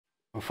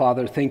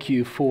Father, thank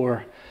you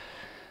for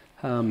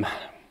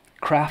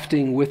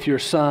crafting with your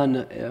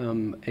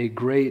Son a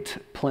great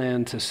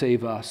plan to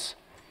save us.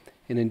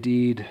 And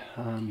indeed,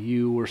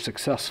 you were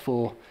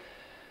successful.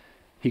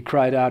 He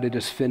cried out, "It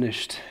is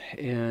finished,"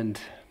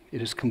 and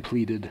it is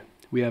completed.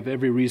 We have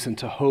every reason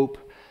to hope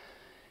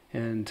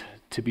and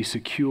to be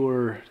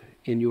secure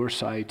in your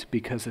sight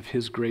because of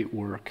his great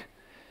work.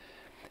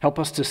 Help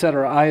us to set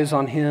our eyes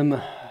on him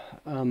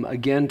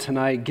again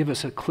tonight. Give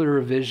us a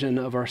clearer vision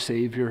of our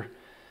Savior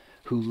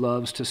who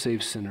loves to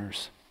save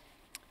sinners.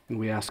 And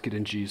we ask it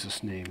in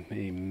Jesus' name.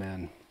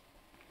 Amen.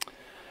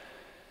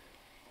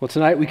 Well,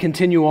 tonight we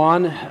continue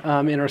on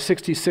in our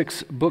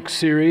 66 book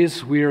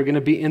series. We are going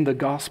to be in the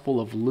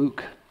Gospel of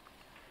Luke.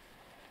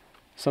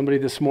 Somebody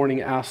this morning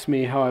asked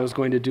me how I was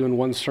going to do in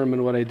one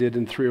sermon what I did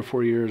in 3 or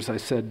 4 years. I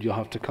said, you'll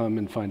have to come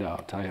and find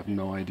out. I have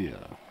no idea.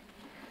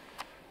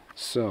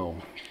 So,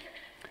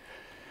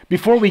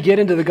 before we get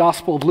into the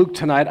Gospel of Luke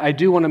tonight, I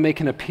do want to make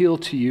an appeal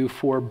to you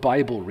for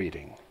Bible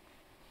reading.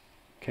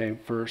 Okay,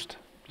 first,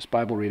 just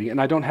Bible reading. And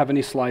I don't have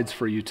any slides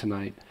for you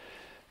tonight.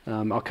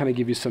 I'll kind of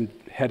give you some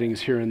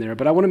headings here and there.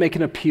 But I want to make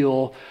an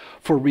appeal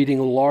for reading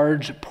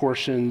large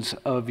portions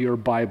of your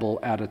Bible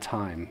at a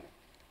time,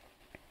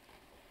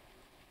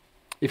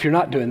 if you're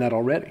not doing that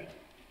already.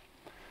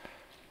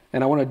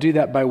 And I want to do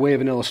that by way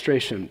of an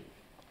illustration.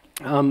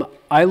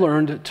 I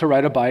learned to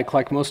ride a bike,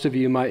 like most of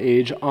you my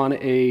age, on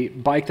a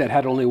bike that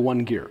had only one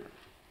gear,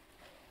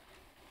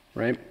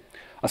 right?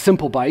 A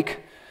simple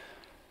bike.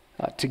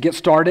 To get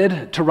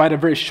started, to ride a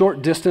very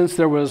short distance,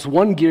 there was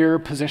one gear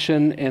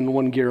position and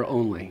one gear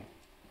only.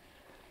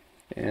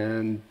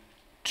 And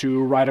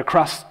to ride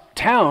across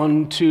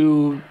town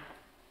to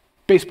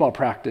baseball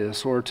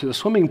practice or to the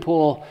swimming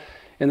pool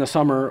in the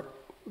summer,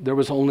 there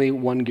was only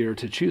one gear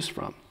to choose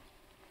from.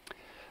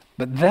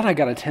 But then I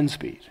got a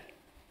 10-speed.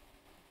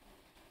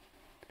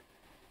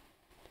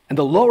 And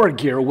the lower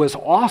gear was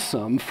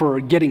awesome for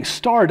getting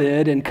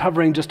started and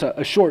covering just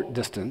a short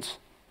distance.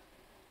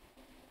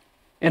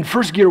 And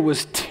first gear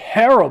was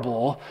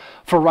terrible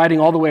for riding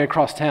all the way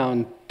across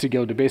town to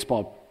go to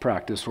baseball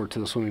practice or to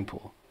the swimming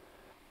pool.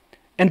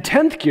 And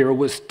 10th gear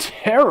was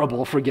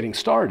terrible for getting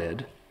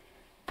started,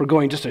 for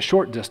going just a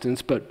short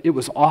distance, but it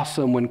was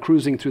awesome when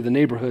cruising through the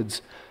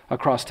neighborhoods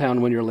across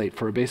town when you're late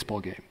for a baseball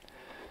game.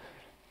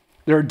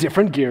 There are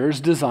different gears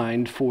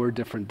designed for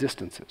different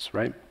distances,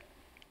 right?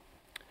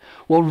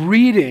 Well,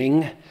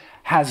 reading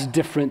has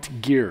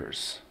different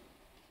gears.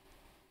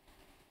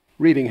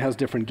 Reading has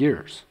different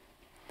gears.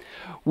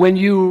 When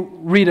you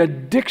read a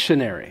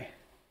dictionary,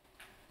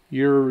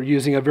 you're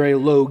using a very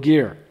low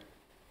gear.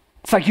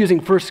 It's like using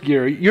first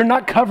gear. You're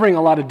not covering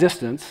a lot of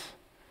distance.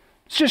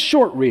 It's just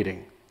short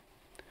reading.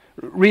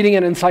 Reading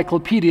an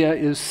encyclopedia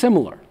is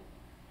similar.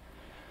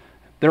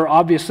 There are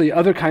obviously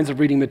other kinds of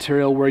reading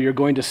material where you're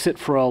going to sit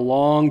for a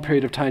long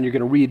period of time. You're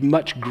going to read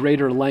much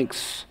greater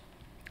lengths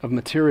of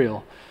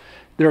material.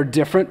 There are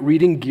different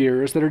reading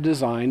gears that are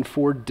designed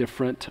for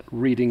different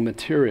reading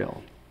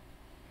material.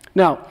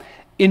 Now,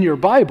 in your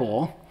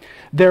Bible,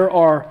 there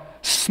are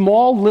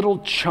small little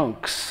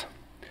chunks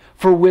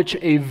for which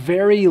a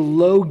very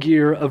low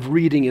gear of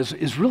reading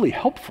is really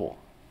helpful.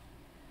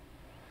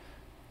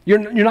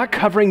 You're not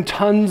covering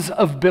tons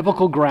of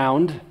biblical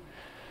ground,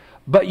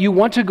 but you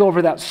want to go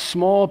over that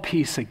small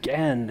piece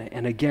again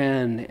and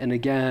again and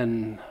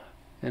again.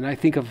 And I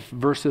think of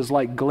verses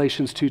like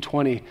Galatians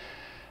 2:20,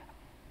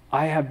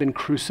 I have been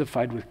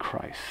crucified with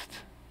Christ.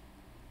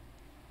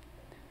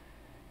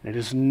 It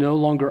is no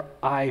longer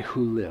I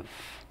who live.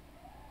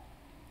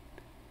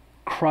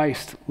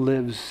 Christ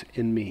lives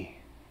in me.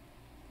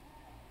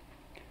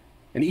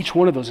 And each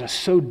one of those is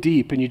so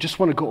deep, and you just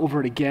want to go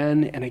over it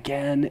again and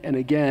again and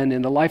again.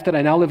 In the life that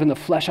I now live in the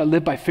flesh, I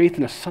live by faith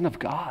in the Son of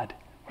God.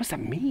 What does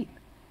that mean?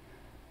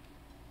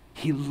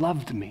 He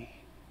loved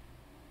me,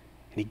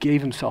 and he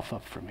gave himself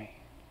up for me.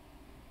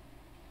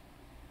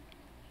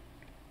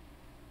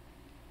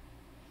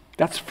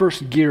 That's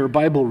first gear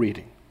Bible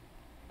reading.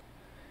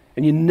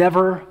 And you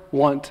never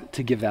want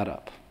to give that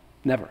up.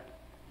 Never.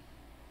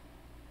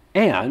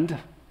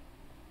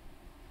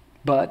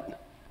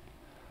 But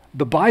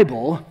the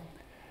Bible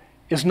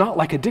is not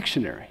like a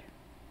dictionary.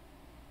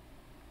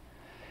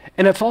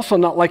 And it's also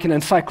not like an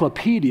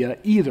encyclopedia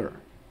either.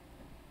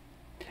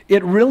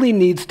 It really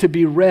needs to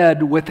be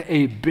read with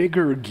a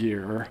bigger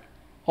gear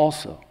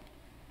also.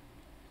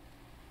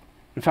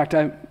 In fact,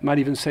 I might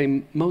even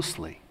say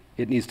mostly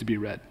it needs to be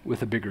read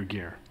with a bigger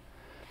gear.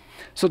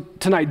 So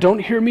tonight, don't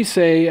hear me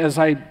say, as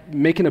I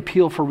make an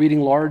appeal for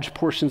reading large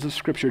portions of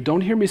Scripture,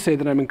 don't hear me say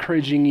that I'm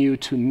encouraging you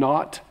to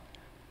not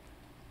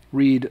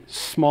read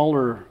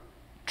smaller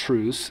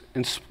truths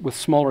and with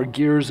smaller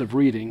gears of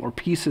reading or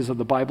pieces of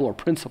the Bible or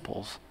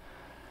principles.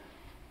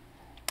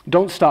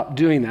 Don't stop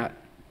doing that.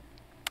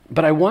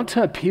 But I want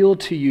to appeal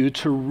to you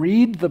to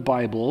read the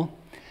Bible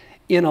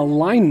in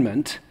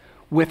alignment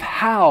with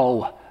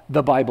how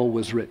the Bible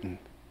was written.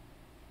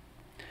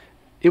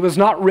 It was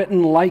not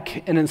written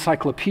like an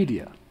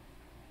encyclopedia,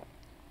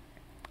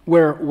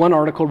 where one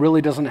article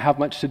really doesn't have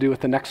much to do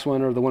with the next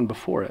one or the one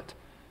before it.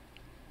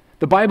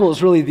 The Bible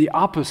is really the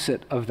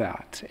opposite of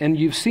that. And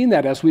you've seen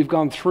that as we've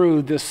gone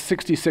through this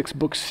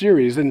 66-book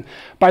series. And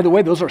by the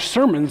way, those are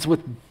sermons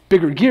with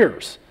bigger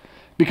gears,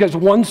 because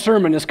one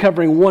sermon is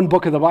covering one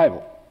book of the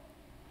Bible.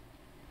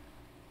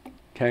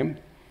 Okay?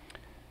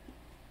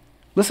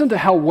 Listen to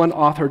how one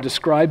author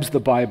describes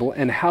the Bible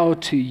and how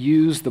to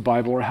use the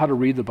Bible or how to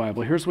read the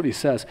Bible. Here's what he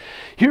says.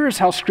 Here is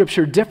how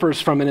Scripture differs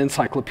from an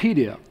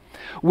encyclopedia.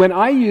 When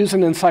I use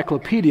an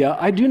encyclopedia,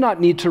 I do not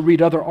need to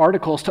read other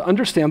articles to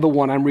understand the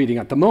one I'm reading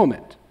at the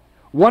moment.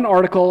 One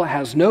article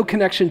has no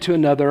connection to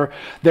another.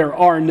 There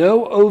are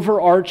no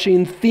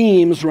overarching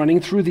themes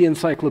running through the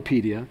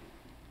encyclopedia.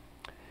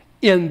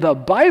 In the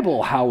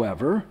Bible,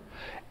 however,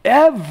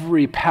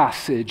 every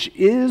passage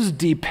is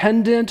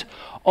dependent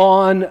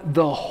on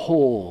the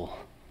whole.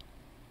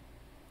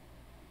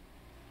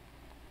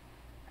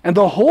 And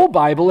the whole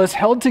Bible is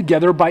held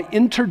together by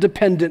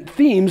interdependent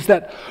themes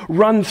that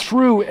run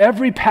through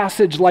every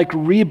passage like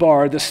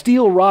rebar, the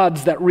steel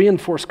rods that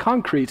reinforce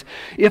concrete.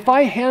 If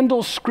I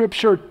handle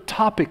Scripture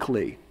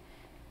topically,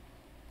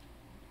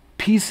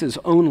 pieces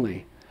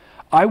only,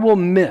 I will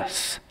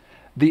miss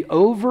the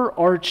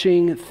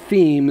overarching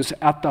themes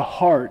at the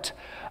heart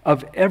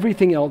of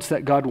everything else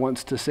that God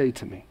wants to say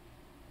to me.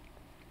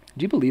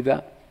 Do you believe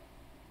that?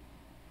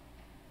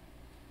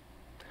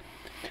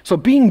 So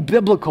being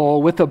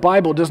biblical with the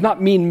Bible does not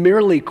mean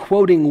merely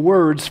quoting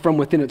words from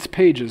within its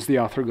pages, the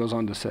author goes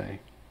on to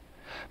say.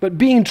 But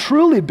being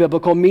truly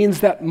biblical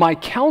means that my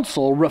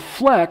counsel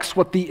reflects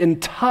what the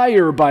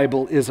entire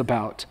Bible is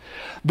about.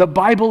 The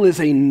Bible is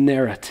a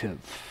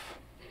narrative,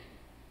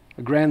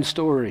 a grand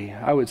story,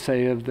 I would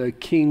say, of the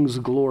King's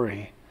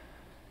glory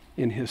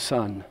in his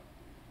Son.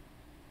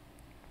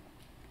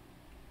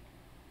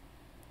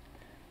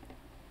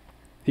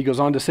 He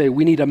goes on to say,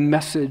 we need a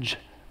message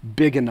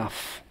big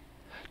enough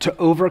to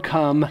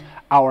overcome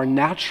our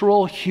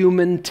natural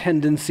human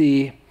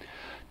tendency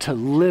to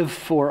live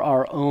for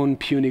our own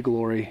puny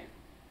glory,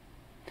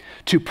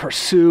 to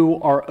pursue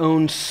our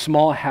own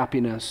small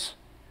happiness,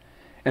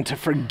 and to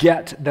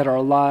forget that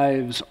our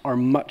lives are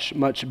much,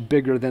 much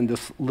bigger than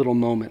this little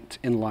moment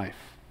in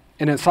life.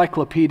 An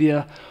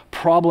encyclopedia,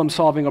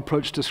 problem-solving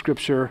approach to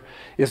Scripture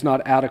is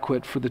not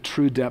adequate for the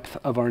true depth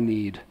of our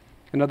need.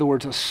 In other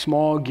words, a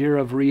small gear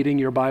of reading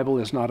your Bible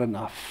is not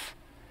enough.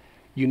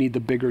 You need the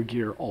bigger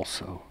gear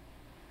also.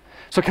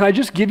 So can I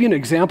just give you an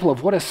example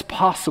of what is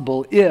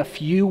possible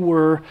if you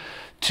were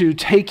to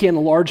take in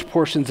large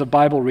portions of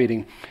Bible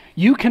reading?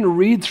 You can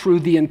read through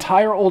the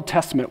entire Old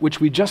Testament,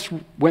 which we just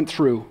went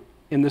through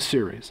in this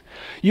series.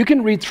 You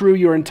can read through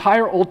your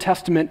entire Old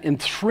Testament in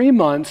 3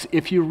 months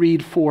if you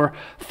read for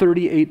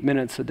 38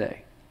 minutes a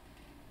day.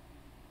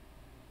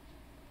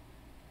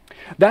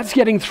 That's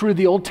getting through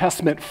the Old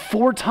Testament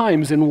 4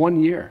 times in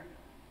 1 year.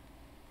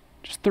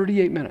 Just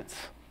 38 minutes.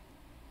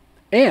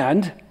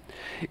 And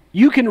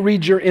you can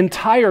read your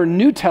entire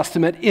New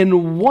Testament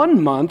in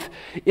 1 month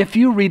if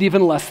you read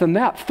even less than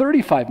that,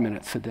 35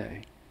 minutes a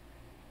day.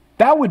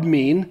 That would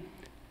mean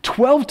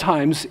 12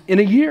 times in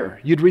a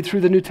year you'd read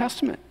through the New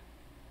Testament.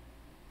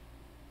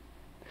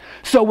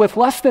 So with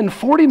less than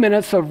 40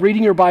 minutes of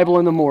reading your Bible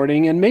in the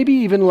morning and maybe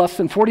even less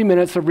than 40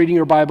 minutes of reading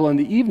your Bible in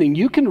the evening,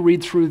 you can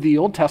read through the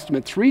Old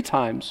Testament 4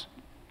 times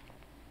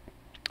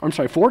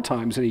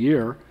in a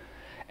year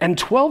and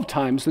 12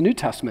 times the New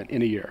Testament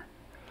in a year.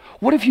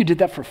 What if you did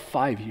that for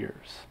 5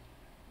 years?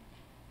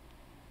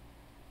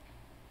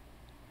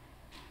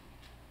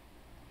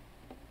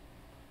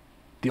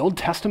 The Old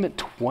Testament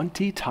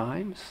 20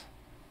 times?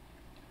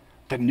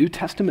 The New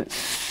Testament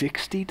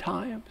 60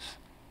 times?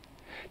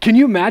 Can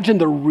you imagine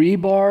the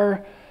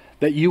rebar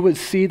that you would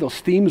see,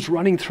 those themes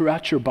running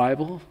throughout your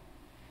Bible?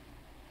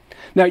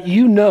 Now,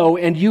 you know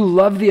and you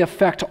love the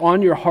effect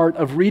on your heart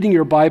of reading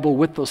your Bible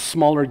with those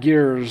smaller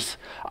gears.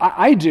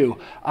 I do.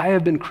 I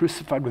have been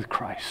crucified with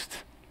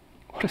Christ.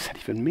 What does that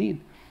even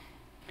mean?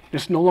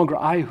 It's no longer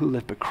I who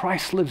live, but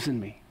Christ lives in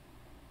me.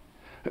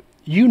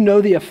 You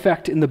know the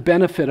effect and the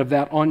benefit of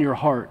that on your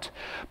heart.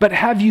 But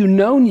have you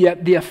known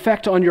yet the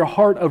effect on your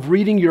heart of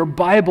reading your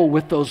Bible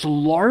with those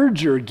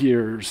larger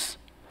gears?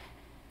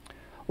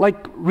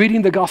 Like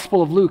reading the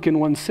Gospel of Luke in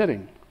one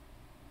sitting,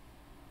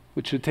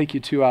 which should take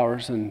you 2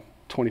 hours and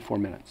 24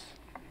 minutes.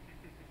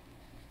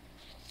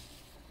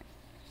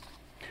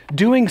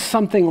 Doing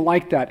something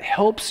like that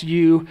helps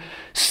you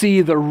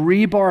see the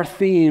rebar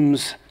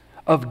themes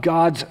of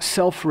God's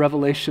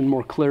self-revelation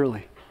more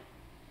clearly.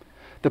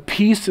 The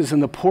pieces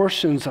and the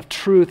portions of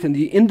truth and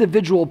the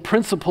individual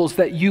principles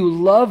that you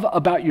love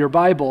about your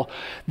Bible,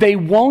 they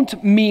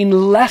won't mean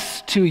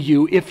less to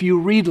you if you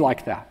read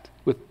like that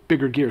with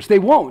bigger gears. They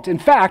won't. In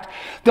fact,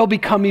 they'll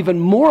become even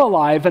more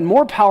alive and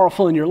more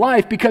powerful in your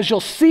life because you'll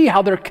see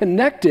how they're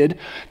connected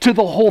to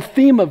the whole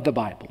theme of the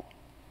Bible.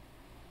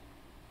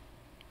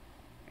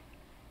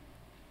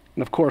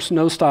 And of course,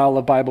 no style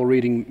of Bible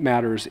reading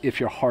matters if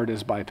your heart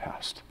is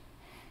bypassed.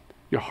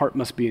 Your heart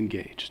must be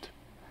engaged.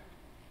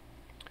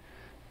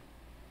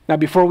 Now,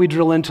 before we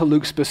drill into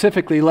Luke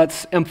specifically,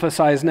 let's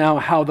emphasize now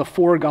how the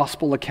 4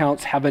 gospel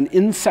accounts have an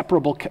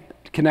inseparable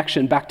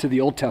connection back to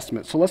the Old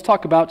Testament. So let's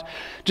talk about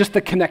just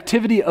the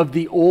connectivity of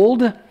the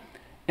Old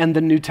and the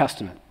New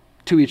Testament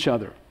to each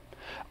other.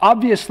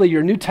 Obviously,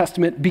 your New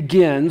Testament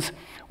begins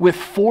with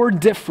 4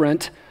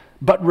 different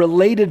but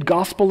related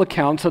gospel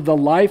accounts of the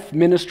life,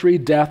 ministry,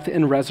 death,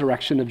 and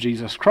resurrection of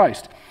Jesus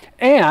Christ.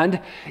 And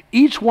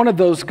each one of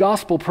those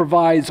gospel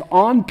provides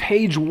on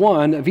page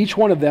 1 of each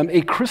one of them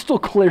a crystal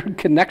clear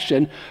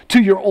connection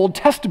to your Old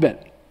Testament.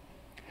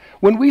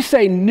 When we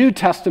say New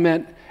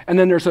Testament and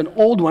then there's an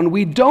old one,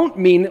 we don't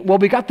mean, well,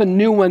 we got the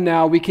new one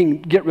now, we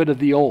can get rid of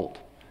the old.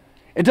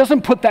 It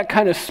doesn't put that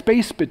kind of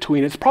space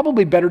between. It's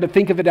probably better to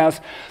think of it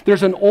as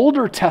there's an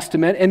older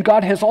testament and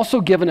God has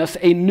also given us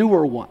a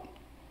newer one.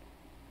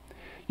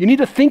 You need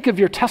to think of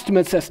your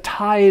testaments as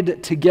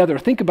tied together.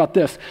 Think about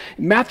this.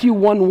 Matthew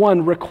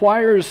 1:1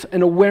 requires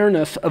an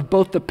awareness of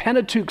both the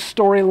Pentateuch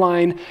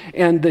storyline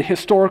and the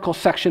historical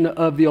section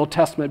of the Old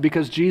Testament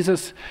because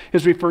Jesus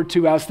is referred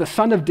to as the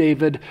son of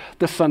David,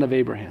 the son of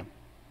Abraham.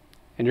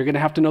 And you're going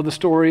to have to know the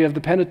story of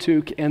the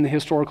Pentateuch and the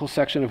historical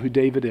section of who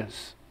David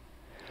is.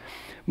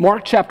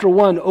 Mark chapter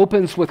 1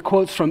 opens with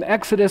quotes from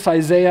Exodus,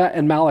 Isaiah,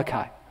 and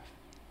Malachi.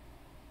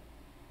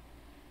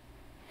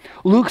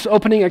 Luke's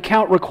opening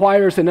account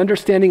requires an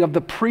understanding of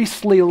the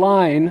priestly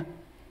line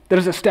that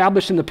is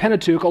established in the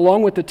Pentateuch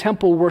along with the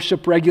temple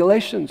worship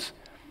regulations.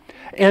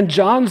 And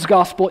John's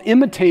gospel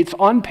imitates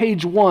on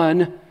page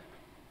 1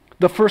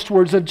 the first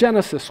words of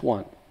Genesis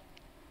 1,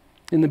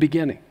 in the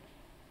beginning.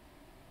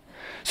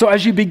 So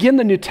as you begin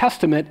the New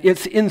Testament,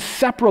 its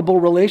inseparable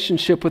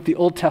relationship with the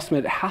Old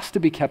Testament has to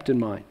be kept in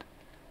mind.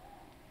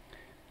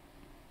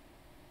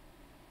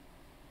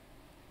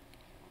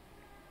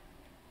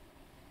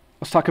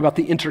 Let's talk about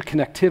the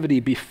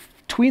interconnectivity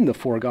between the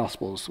 4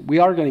 Gospels. We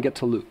are going to get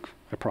to Luke,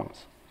 I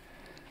promise.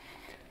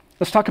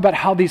 Let's talk about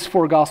how these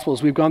 4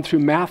 Gospels, we've gone through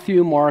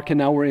Matthew, Mark, and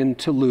now we're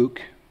into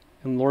Luke,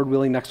 and Lord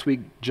willing, next week,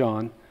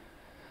 John.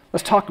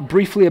 Let's talk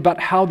briefly about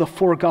how the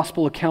 4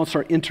 Gospel accounts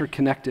are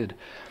interconnected.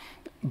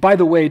 By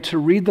the way, to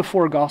read the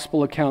 4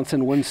 Gospel accounts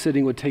in one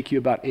sitting would take you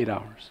about 8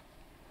 hours.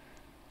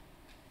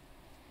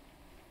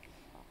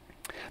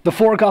 The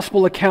 4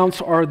 Gospel accounts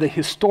are the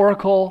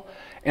historical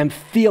and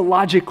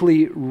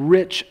theologically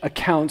rich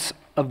accounts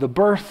of the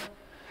birth,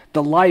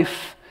 the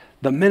life,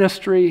 the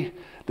ministry,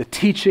 the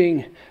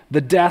teaching,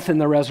 the death,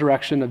 and the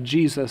resurrection of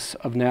Jesus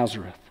of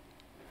Nazareth.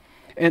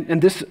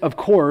 And this, of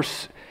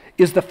course,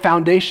 is the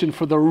foundation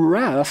for the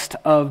rest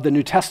of the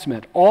New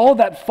Testament. All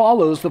that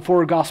follows the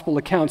 4 gospel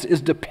accounts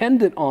is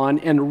dependent on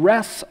and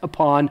rests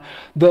upon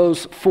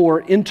those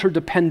 4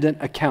 interdependent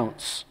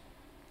accounts.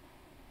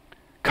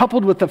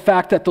 Coupled with the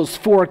fact that those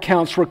 4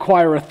 accounts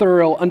require a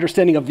thorough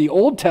understanding of the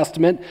Old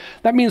Testament,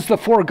 that means the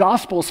 4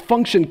 Gospels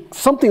function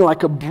something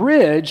like a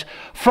bridge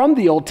from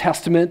the Old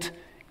Testament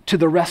to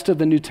the rest of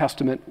the New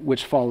Testament,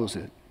 which follows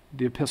it,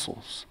 the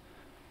epistles.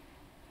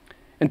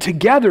 And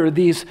together,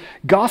 these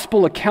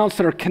Gospel accounts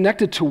that are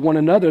connected to one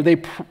another, they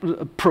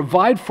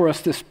provide for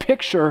us this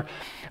picture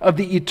of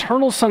the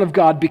eternal Son of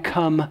God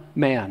become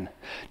man.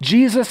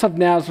 Jesus of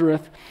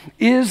Nazareth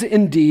is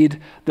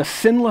indeed the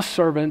sinless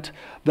servant,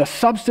 the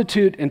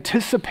substitute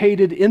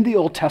anticipated in the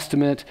Old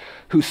Testament,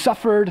 who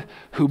suffered,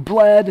 who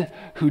bled,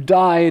 who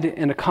died,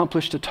 and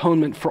accomplished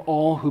atonement for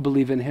all who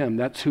believe in him.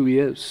 That's who he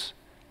is.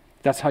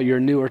 That's how your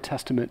Newer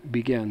Testament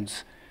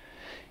begins.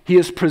 He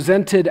is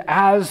presented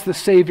as the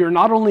Savior,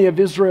 not only of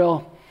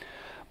Israel,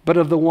 but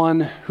of the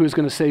one who is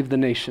going to save the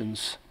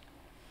nations.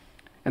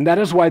 And that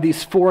is why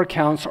these 4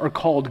 accounts are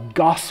called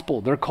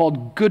gospel. They're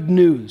called good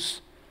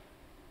news.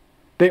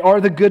 They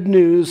are the good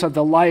news of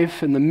the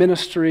life and the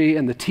ministry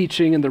and the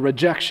teaching and the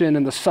rejection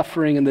and the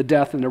suffering and the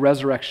death and the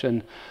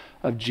resurrection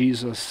of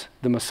Jesus,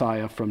 the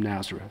Messiah from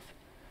Nazareth.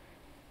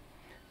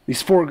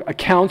 These 4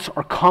 accounts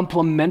are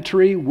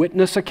complementary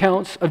witness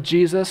accounts of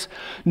Jesus.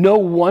 No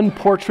one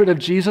portrait of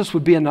Jesus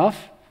would be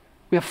enough.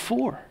 We have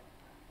 4.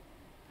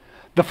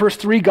 The first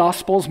 3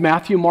 Gospels,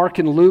 Matthew, Mark,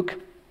 and Luke,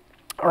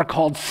 are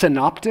called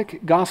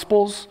synoptic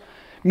Gospels,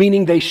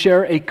 meaning they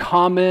share a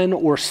common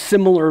or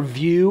similar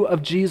view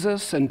of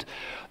Jesus. And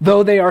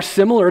though they are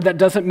similar, that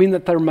doesn't mean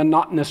that they're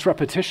monotonous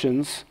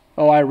repetitions.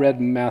 Oh, I read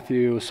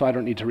Matthew, so I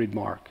don't need to read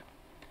Mark.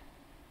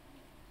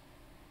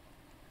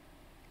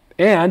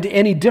 And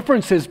any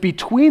differences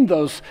between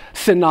those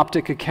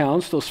synoptic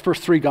accounts, those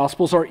first 3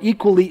 Gospels, are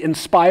equally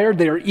inspired,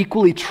 they are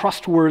equally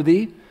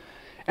trustworthy,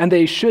 and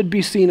they should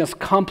be seen as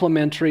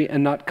complementary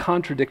and not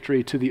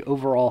contradictory to the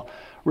overall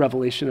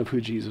revelation of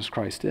who Jesus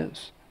Christ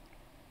is.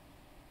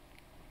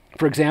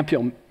 For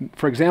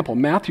example,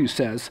 Matthew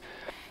says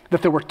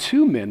that there were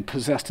 2 men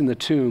possessed in the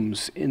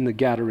tombs in the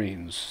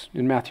Gadarenes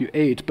in Matthew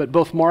 8, but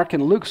both Mark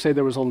and Luke say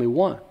there was only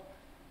 1.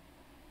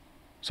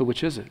 So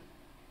which is it?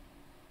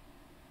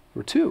 There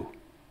were 2,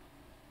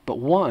 but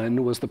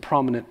 1 was the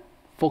prominent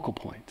focal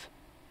point.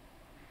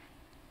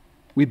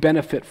 We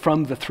benefit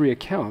from the 3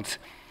 accounts.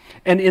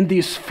 And in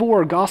these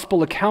 4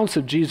 gospel accounts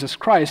of Jesus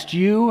Christ,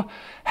 you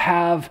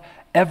have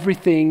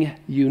everything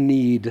you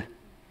need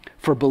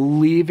for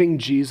believing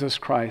Jesus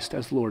Christ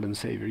as Lord and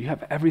Savior. You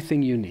have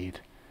everything you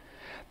need.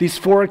 These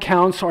four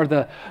accounts are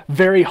the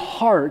very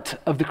heart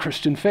of the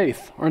Christian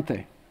faith, aren't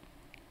they?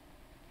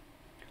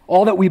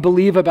 All that we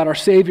believe about our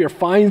Savior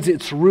finds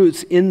its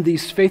roots in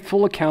these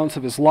faithful accounts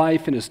of his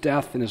life and his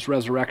death and his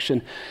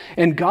resurrection.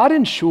 And God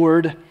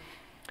ensured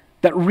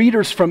that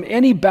readers from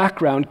any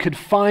background could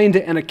find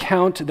an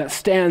account that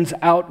stands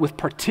out with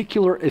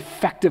particular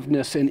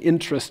effectiveness and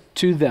interest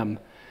to them.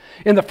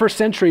 In the first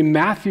century,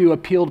 Matthew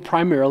appealed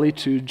primarily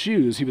to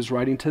Jews. He was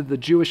writing to the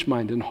Jewish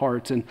mind and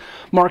heart. And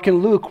Mark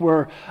and Luke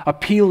were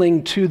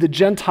appealing to the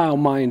Gentile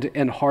mind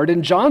and heart.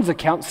 And John's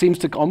account seems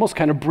to almost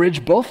kind of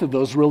bridge both of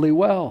those really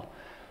well.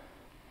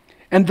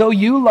 And though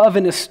you love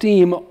and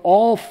esteem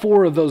all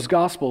four of those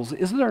Gospels,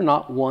 is there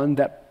not one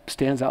that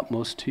stands out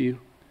most to you?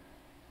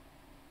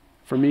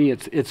 For me,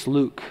 it's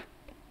Luke.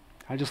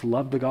 I just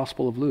love the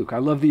Gospel of Luke. I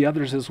love the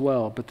others as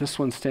well, but this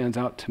one stands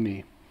out to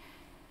me.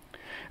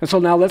 And so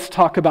now let's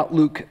talk about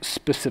Luke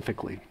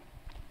specifically.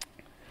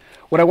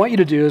 What I want you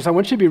to do is I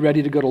want you to be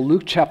ready to go to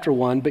Luke chapter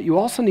 1, but you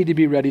also need to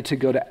be ready to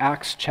go to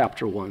Acts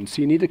chapter 1.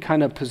 So you need to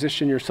kind of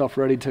position yourself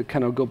ready to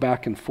kind of go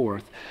back and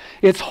forth.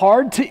 It's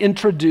hard to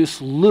introduce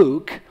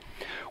Luke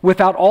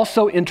without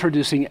also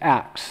introducing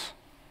Acts.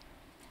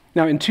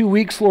 Now, in 2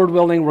 weeks, Lord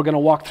willing, we're going to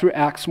walk through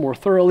Acts more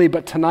thoroughly,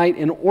 but tonight,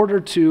 in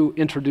order to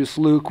introduce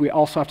Luke, we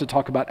also have to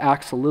talk about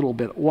Acts a little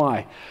bit.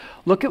 Why?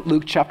 Look at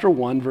Luke chapter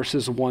 1,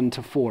 verses 1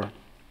 to 4.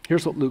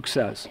 Here's what Luke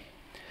says.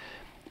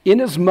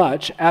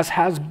 Inasmuch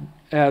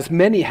as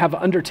many have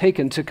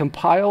undertaken to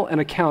compile an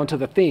account of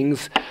the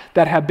things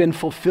that have been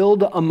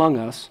fulfilled among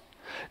us,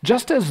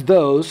 just as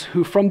those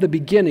who from the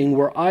beginning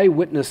were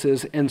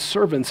eyewitnesses and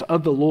servants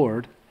of the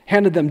Lord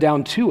handed them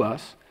down to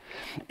us,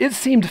 it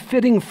seemed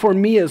fitting for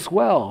me as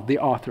well, the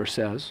author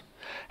says,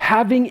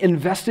 having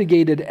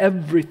investigated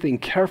everything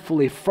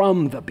carefully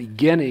from the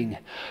beginning,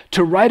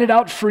 to write it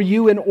out for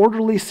you in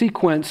orderly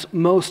sequence,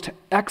 most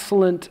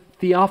excellent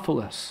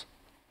Theophilus,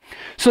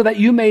 so that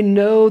you may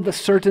know the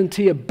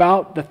certainty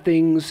about the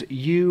things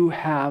you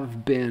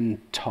have been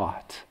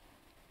taught.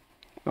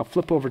 Now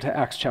flip over to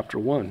Acts chapter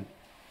 1.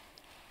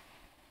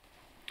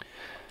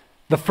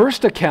 The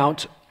first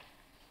account,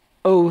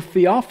 O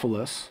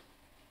Theophilus,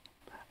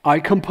 I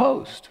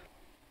composed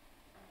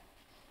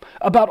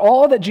about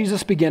all that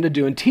Jesus began to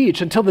do and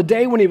teach until the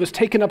day when he was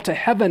taken up to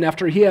heaven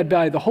after he had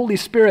by the Holy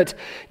Spirit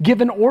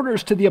given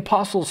orders to the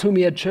apostles whom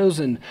he had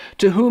chosen,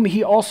 to whom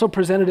he also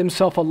presented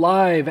himself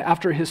alive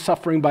after his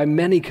suffering by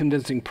many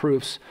convincing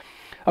proofs,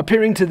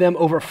 appearing to them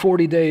over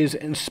 40 days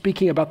and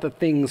speaking about the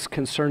things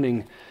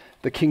concerning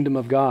the kingdom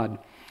of God.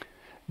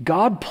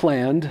 God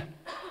planned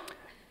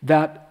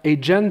that a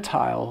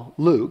Gentile,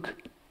 Luke,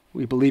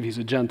 we believe he's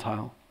a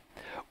Gentile,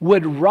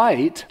 would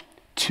write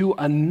to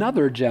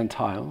another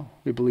Gentile,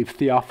 we believe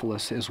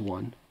Theophilus is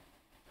one,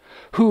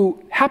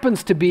 who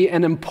happens to be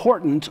an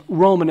important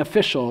Roman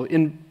official.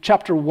 In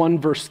chapter 1,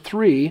 verse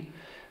 3,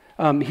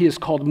 he is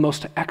called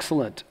most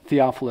excellent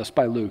Theophilus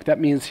by Luke. That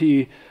means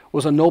he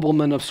was a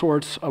nobleman of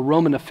sorts, a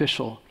Roman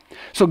official.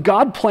 So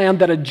God planned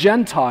that a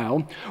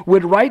Gentile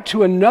would write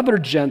to another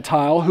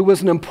Gentile who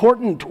was an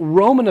important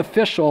Roman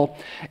official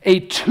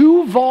a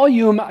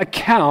 2-volume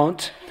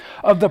account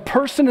of the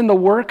person and the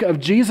work of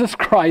Jesus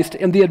Christ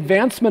and the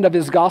advancement of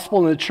his gospel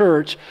in the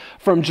church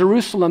from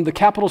Jerusalem, the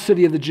capital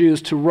city of the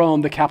Jews, to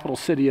Rome, the capital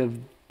city of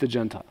the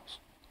Gentiles.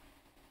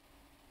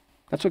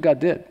 That's what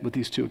God did with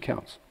these 2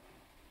 accounts.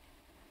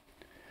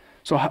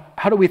 So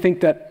how do we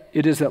think that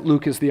it is that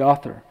Luke is the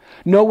author?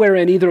 Nowhere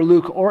in either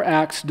Luke or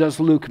Acts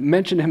does Luke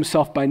mention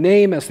himself by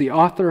name as the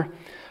author.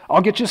 I'll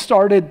get you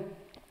started,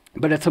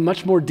 but it's a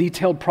much more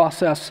detailed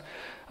process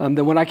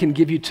than what I can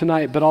give you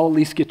tonight, but I'll at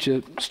least get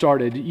you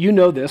started. You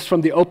know this from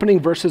the opening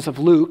verses of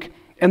Luke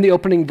and the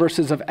opening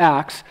verses of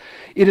Acts.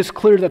 It is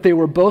clear that they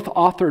were both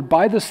authored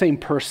by the same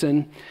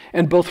person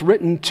and both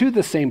written to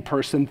the same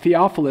person,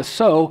 Theophilus.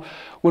 So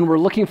when we're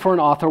looking for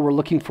an author, we're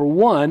looking for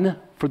one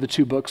for the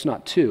 2 books,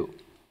 not 2.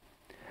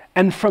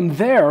 And from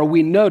there,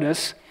 we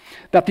notice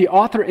that the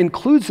author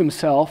includes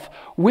himself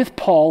with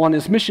Paul on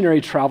his missionary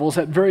travels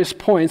at various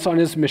points on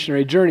his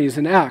missionary journeys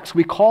in Acts.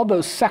 We call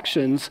those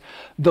sections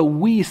the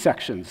we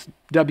sections,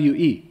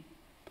 W-E,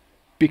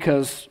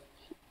 because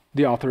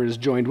the author is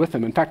joined with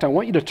him. In fact, I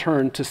want you to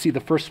turn to see the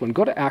first one.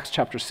 Go to Acts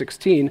chapter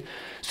 16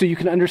 so you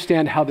can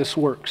understand how this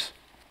works.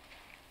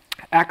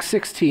 Acts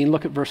 16,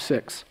 look at verse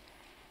 6.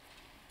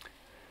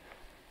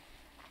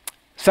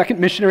 Second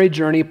missionary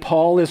journey,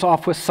 Paul is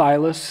off with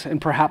Silas and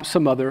perhaps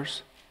some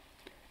others.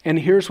 And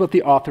here's what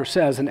the author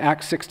says in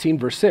Acts 16,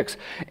 verse 6.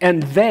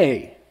 And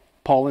they,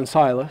 Paul and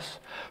Silas,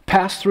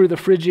 passed through the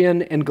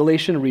Phrygian and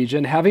Galatian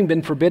region, having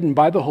been forbidden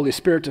by the Holy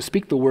Spirit to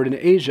speak the word in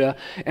Asia.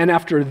 And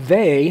after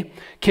they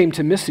came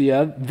to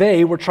Mysia,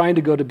 they were trying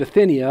to go to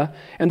Bithynia,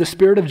 and the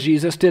Spirit of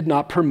Jesus did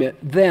not permit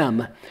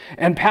them.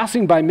 And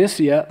passing by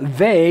Mysia,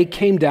 they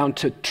came down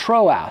to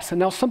Troas. And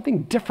now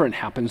something different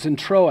happens in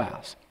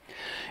Troas.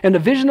 And a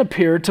vision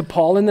appeared to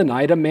Paul in the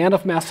night. A man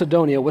of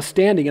Macedonia was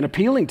standing and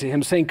appealing to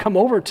him, saying, "Come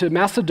over to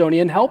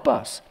Macedonia and help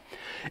us."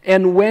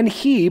 And when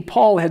he,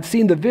 Paul, had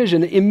seen the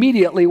vision,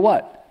 immediately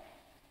what?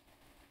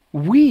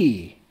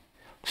 We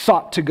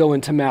sought to go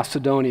into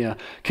Macedonia,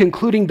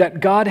 concluding that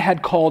God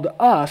had called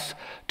us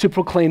to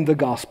proclaim the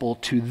gospel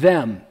to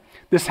them.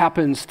 This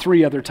happens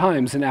 3 other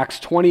times in Acts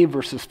 20,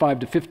 verses 5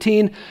 to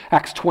 15,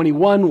 Acts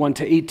 21, 1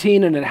 to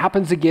 18, and it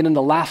happens again in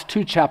the last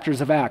 2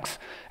 chapters of Acts,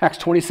 Acts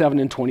 27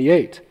 and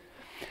 28.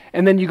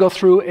 And then you go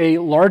through a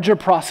larger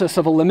process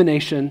of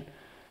elimination,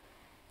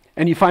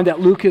 and you find that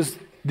Luke is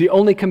the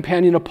only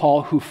companion of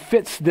Paul who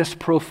fits this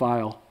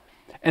profile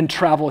and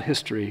travel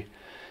history.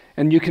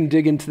 And you can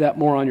dig into that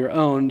more on your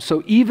own.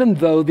 So even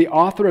though the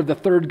author of the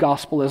 3rd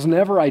gospel is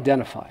never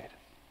identified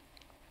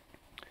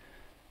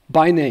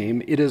by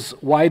name, it is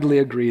widely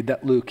agreed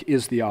that Luke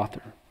is the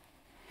author.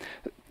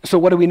 So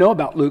what do we know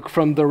about Luke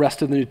from the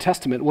rest of the New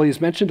Testament? Well,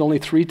 he's mentioned only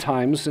 3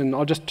 times, and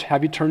I'll just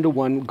have you turn to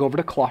one, go over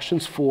to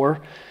Colossians 4,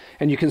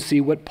 and you can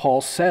see what Paul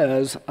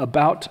says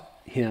about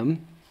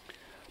him.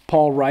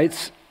 Paul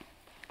writes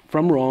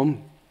from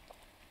Rome,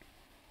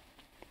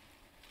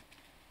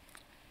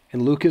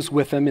 and Luke is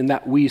with him in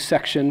that we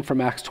section from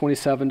Acts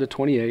 27 to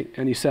 28,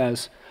 and he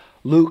says,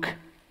 Luke,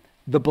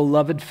 the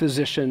beloved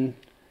physician,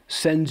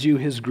 sends you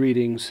his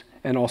greetings,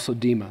 and also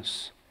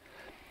Demas.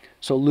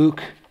 So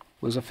Luke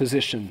was a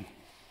physician.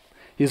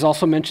 He is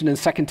also mentioned in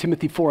 2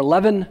 Timothy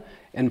 4:11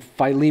 and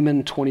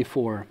Philemon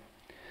 24.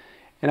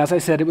 And as I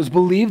said, it was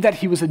believed that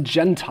he was a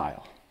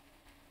Gentile,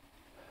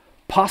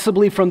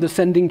 possibly from the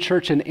sending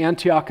church in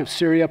Antioch of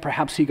Syria.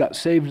 Perhaps he got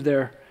saved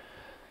there.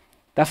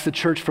 That's the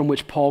church from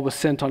which Paul was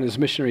sent on his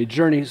missionary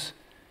journeys.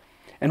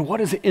 And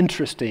what is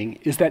interesting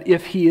is that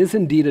if he is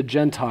indeed a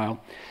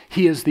Gentile,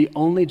 he is the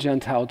only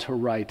Gentile to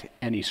write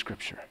any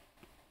scripture.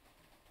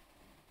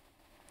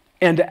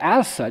 And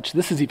as such,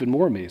 this is even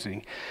more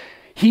amazing,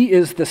 he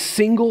is the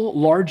single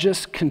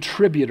largest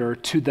contributor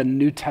to the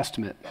New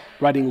Testament,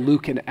 writing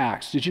Luke and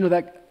Acts. Did you know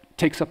that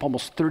takes up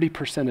almost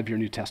 30% of your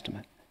New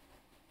Testament?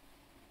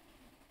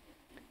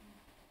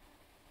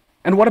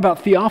 And what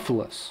about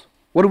Theophilus?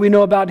 What do we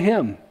know about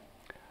him?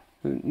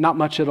 Not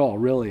much at all,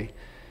 really.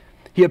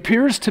 He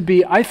appears to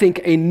be, I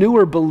think, a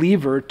newer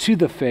believer to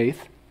the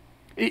faith.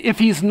 If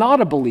he's not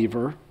a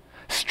believer,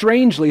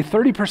 strangely,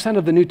 30%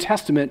 of the New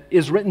Testament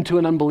is written to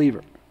an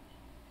unbeliever.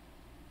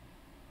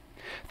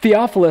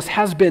 Theophilus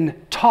has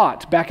been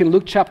taught, back in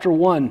Luke chapter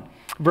 1,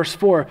 verse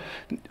 4,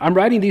 I'm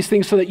writing these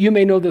things so that you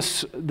may know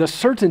the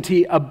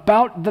certainty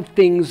about the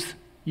things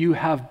you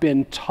have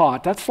been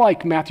taught. That's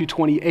like Matthew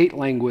 28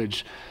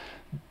 language.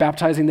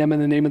 Baptizing them in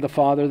the name of the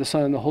Father, the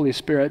Son, and the Holy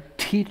Spirit,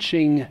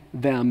 teaching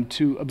them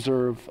to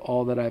observe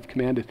all that I have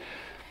commanded.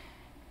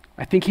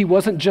 I think he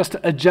wasn't just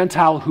a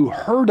Gentile who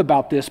heard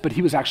about this, but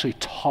he was actually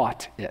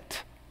taught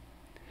it.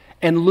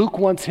 And Luke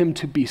wants him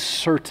to be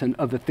certain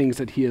of the things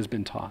that he has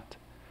been taught.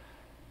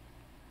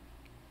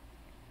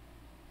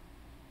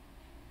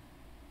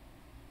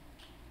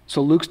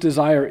 So Luke's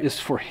desire is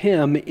for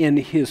him, in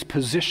his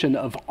position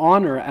of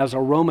honor as a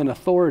Roman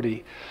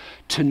authority,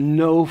 to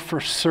know for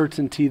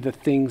certainty the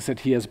things that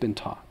he has been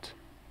taught.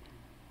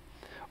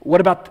 What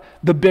about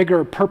the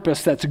bigger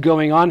purpose that's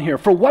going on here?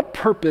 For what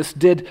purpose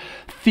did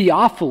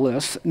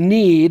Theophilus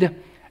need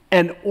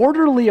an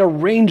orderly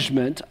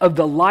arrangement of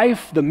the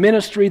life, the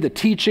ministry, the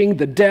teaching,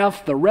 the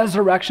death, the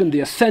resurrection, the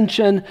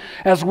ascension,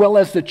 as well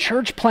as the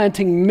church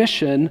planting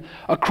mission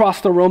across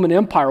the Roman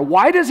Empire?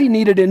 Why does he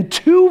need it in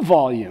 2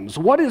 volumes?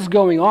 What is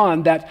going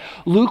on that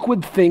Luke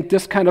would think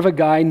this kind of a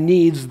guy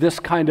needs this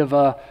kind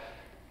of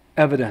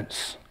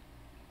evidence?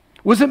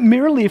 Was it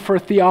merely for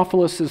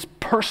Theophilus'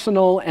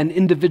 personal and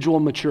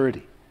individual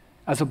maturity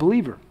as a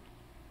believer?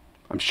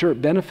 I'm sure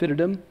it benefited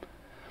him.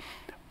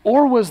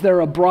 Or was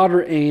there a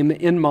broader aim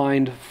in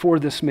mind for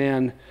this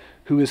man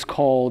who is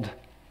called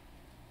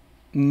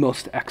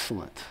most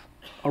excellent,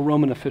 a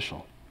Roman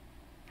official?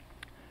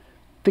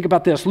 Think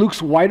about this.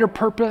 Luke's wider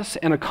purpose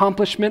and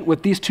accomplishment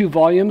with these 2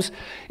 volumes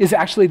is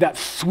actually that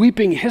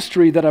sweeping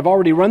history that I've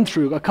already run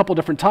through a couple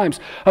different times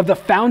of the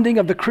founding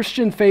of the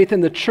Christian faith in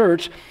the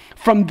church,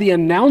 from the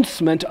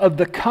announcement of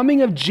the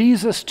coming of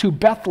Jesus to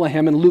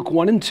Bethlehem in Luke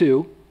 1 and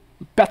 2,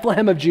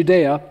 Bethlehem of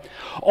Judea,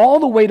 all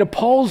the way to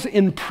Paul's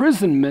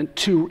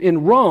imprisonment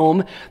in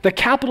Rome, the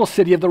capital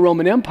city of the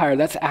Roman Empire.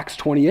 That's Acts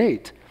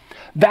 28.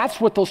 That's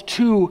what those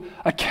 2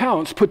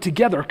 accounts put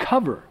together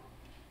cover.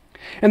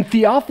 And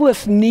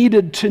Theophilus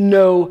needed to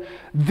know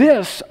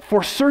this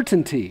for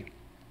certainty.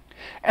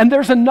 And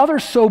there's another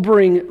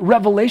sobering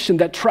revelation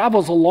that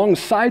travels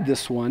alongside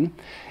this one.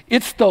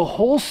 It's the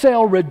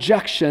wholesale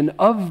rejection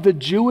of the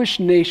Jewish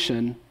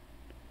nation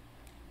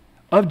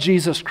of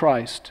Jesus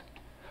Christ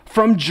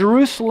from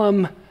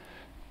Jerusalem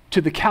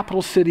to the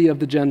capital city of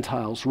the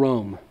Gentiles,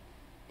 Rome.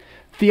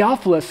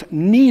 Theophilus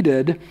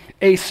needed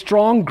a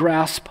strong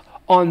grasp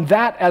on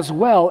that as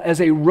well as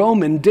a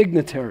Roman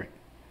dignitary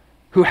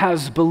who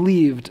has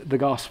believed the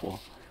gospel.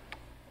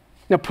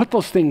 Now put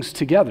those things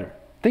together.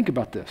 Think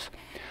about this.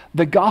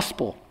 The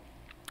gospel,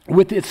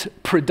 with its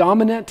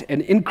predominant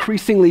and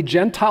increasingly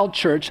Gentile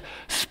church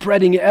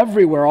spreading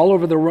everywhere all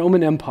over the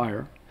Roman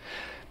Empire,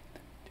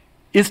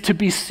 is to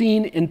be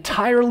seen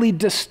entirely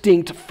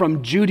distinct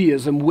from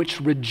Judaism,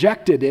 which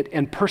rejected it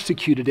and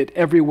persecuted it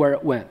everywhere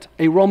it went.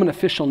 A Roman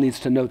official needs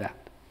to know that.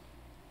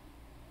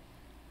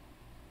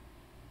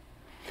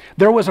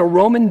 There was a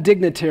Roman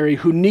dignitary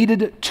who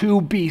needed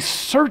to be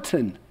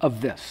certain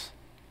of this,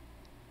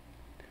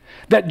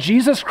 that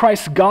Jesus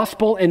Christ's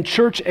gospel and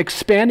church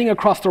expanding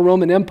across the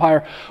Roman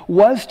Empire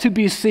was to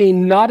be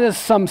seen not as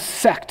some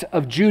sect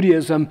of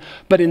Judaism,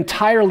 but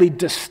entirely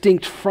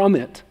distinct from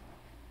it.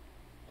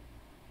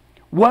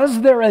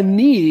 Was there a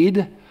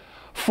need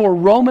for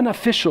Roman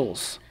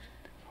officials,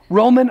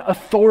 Roman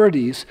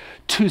authorities,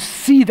 to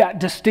see that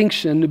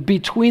distinction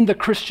between the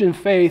Christian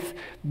faith,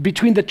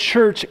 between the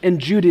church and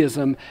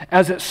Judaism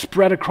as it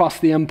spread across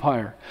the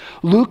empire?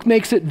 Luke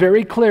makes it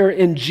very clear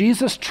in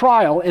Jesus'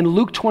 trial in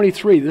Luke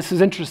 23. This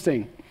is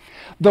interesting.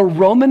 The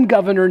Roman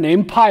governor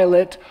named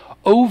Pilate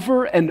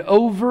over and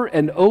over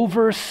and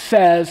over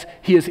says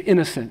he is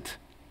innocent.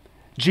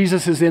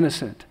 Jesus is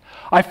innocent.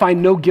 I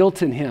find no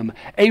guilt in him.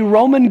 A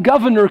Roman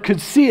governor could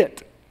see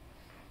it,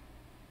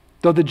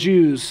 though the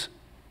Jews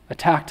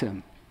attacked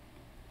him.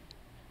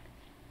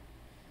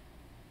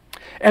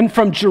 And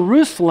from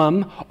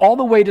Jerusalem all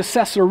the way to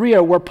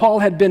Caesarea, where Paul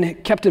had been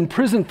kept in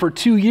prison for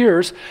 2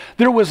 years,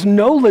 there was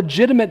no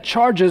legitimate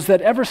charges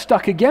that ever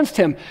stuck against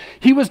him.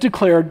 He was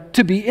declared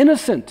to be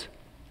innocent.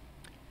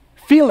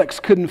 Felix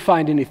couldn't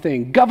find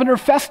anything. Governor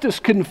Festus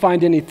couldn't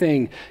find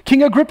anything.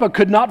 King Agrippa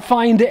could not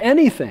find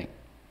anything.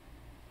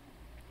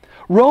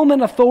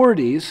 Roman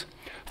authorities,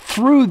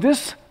 through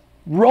this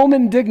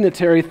Roman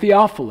dignitary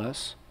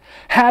Theophilus,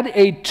 had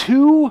a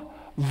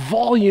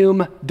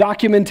 2-volume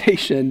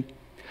documentation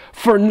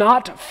for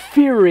not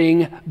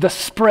fearing the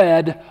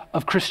spread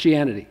of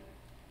Christianity.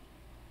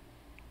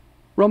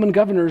 Roman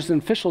governors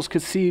and officials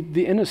could see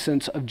the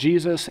innocence of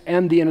Jesus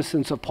and the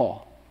innocence of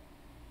Paul.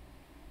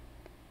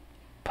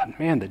 But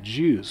man, the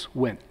Jews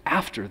went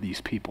after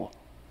these people,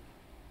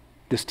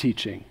 this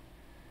teaching.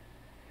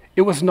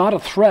 It was not a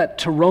threat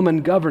to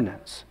Roman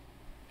governance.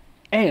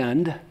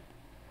 And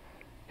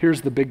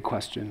here's the big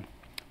question.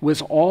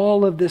 Was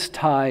all of this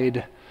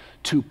tied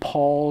to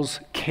Paul's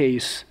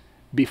case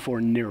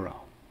before Nero?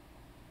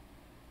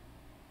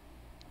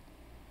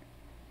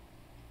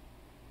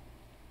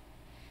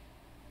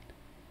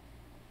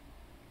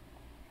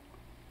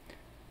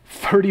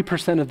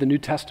 "30% of the New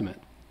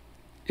Testament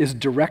is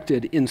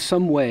directed in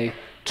some way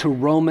to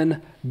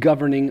Roman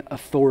governing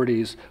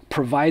authorities,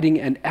 providing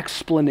an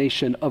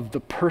explanation of the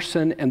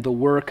person and the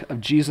work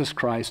of Jesus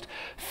Christ,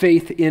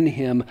 faith in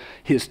him,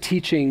 his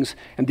teachings,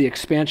 and the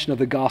expansion of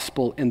the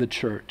gospel in the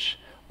church."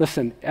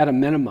 Listen, at a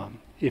minimum,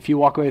 if you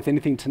walk away with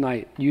anything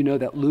tonight, you know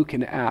that Luke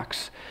in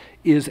Acts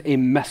is a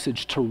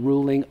message to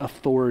ruling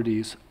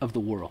authorities of the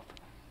world.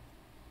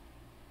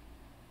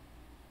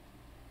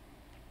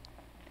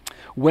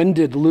 When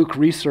did Luke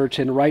research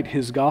and write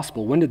his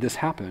gospel? When did this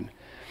happen?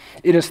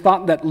 It is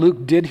thought that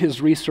Luke did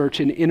his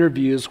research in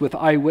interviews with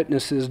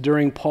eyewitnesses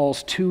during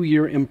Paul's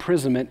 2-year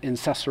imprisonment in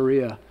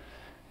Caesarea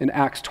in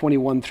Acts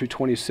 21 through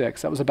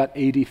 26. That was about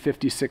AD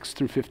 56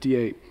 through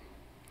 58.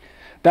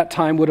 That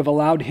time would have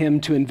allowed him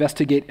to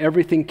investigate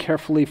everything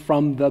carefully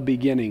from the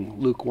beginning,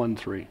 Luke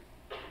 1:3.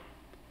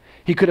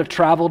 He could have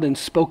traveled and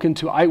spoken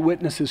to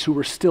eyewitnesses who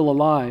were still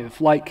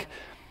alive, like,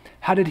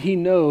 how did he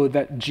know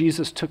that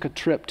Jesus took a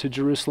trip to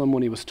Jerusalem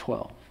when he was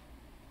 12?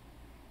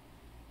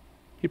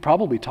 He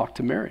probably talked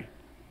to Mary.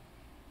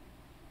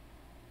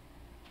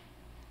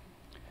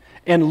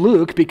 And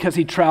Luke, because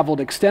he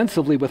traveled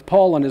extensively with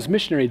Paul on his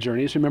missionary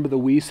journeys, remember the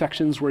we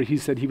sections where he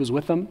said he was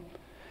with them?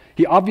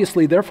 He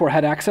obviously, therefore,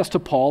 had access to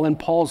Paul and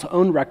Paul's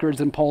own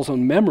records and Paul's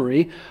own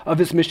memory of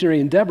his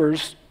missionary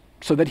endeavors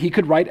so that he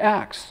could write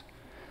Acts.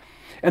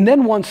 And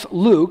then once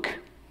Luke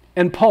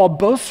and Paul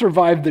both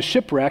survived the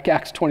shipwreck,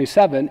 Acts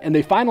 27, and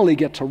they finally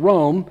get to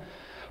Rome,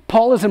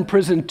 Paul is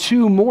imprisoned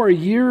 2 more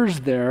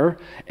years there,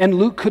 and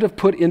Luke could have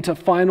put into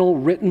final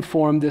written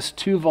form this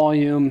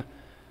 2-volume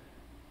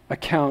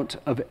account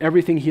of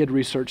everything he had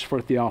researched for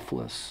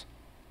Theophilus.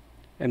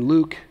 And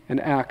Luke and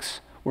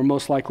Acts were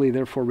most likely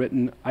therefore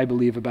written, I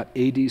believe, about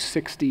AD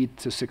 60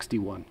 to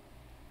 61.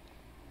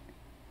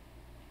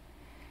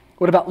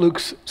 What about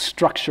Luke's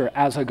structure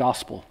as a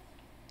gospel?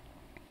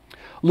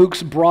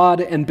 Luke's broad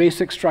and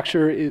basic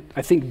structure,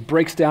 I think,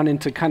 breaks down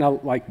into kind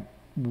of like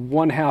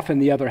one half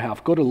and the other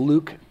half. Go to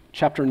Luke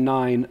chapter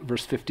 9,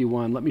 verse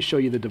 51. Let me show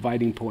you the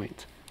dividing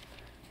point.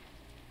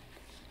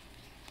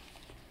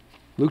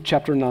 Luke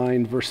chapter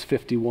 9, verse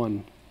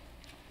 51.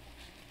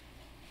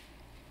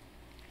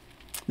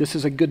 This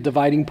is a good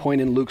dividing point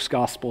in Luke's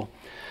gospel.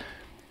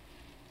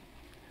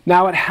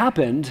 Now it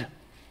happened,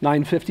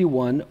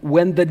 9:51,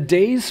 when the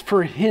days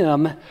for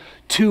him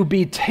to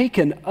be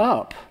taken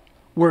up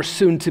were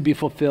soon to be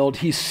fulfilled,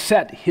 he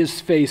set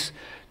his face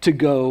to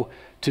go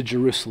to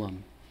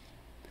Jerusalem.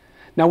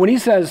 Now when he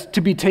says to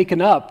be taken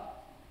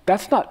up,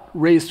 that's not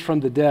raised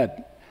from the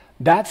dead.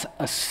 That's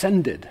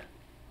ascended.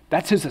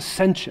 That's his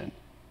ascension.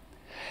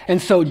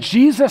 And so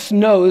Jesus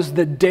knows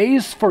the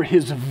days for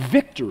his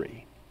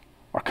victory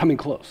are coming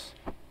close.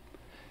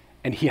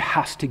 And he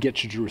has to get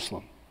to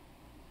Jerusalem.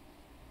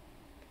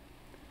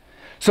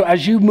 So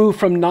as you move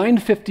from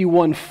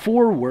 951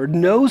 forward,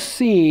 no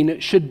scene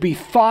should be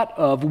thought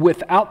of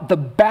without the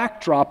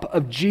backdrop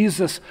of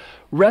Jesus'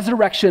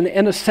 resurrection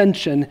and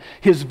ascension,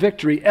 his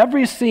victory.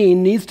 Every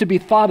scene needs to be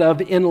thought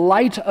of in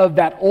light of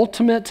that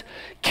ultimate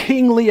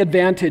kingly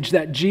advantage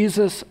that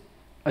Jesus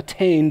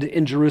attained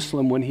in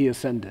Jerusalem when he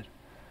ascended.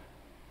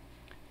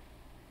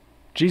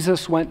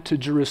 Jesus went to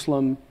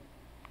Jerusalem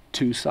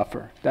to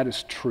suffer. That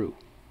is true.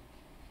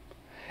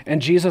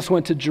 And Jesus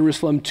went to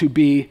Jerusalem to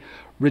be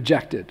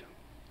rejected.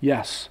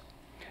 Yes.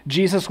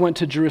 Jesus went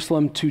to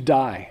Jerusalem to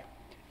die.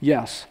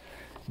 Yes.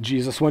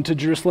 Jesus went to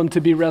Jerusalem to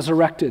be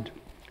resurrected.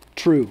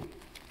 True.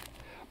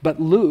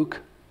 But Luke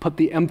put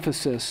the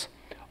emphasis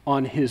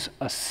on his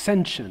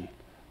ascension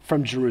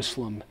from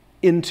Jerusalem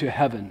into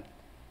heaven.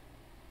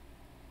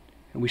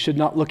 And we should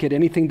not look at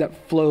anything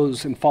that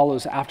flows and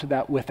follows after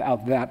that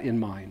without that in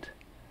mind.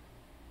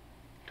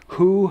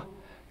 Who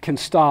can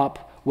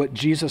stop what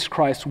Jesus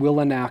Christ will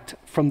enact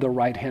from the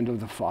right hand of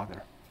the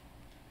Father?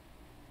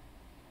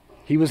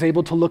 He was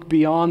able to look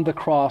beyond the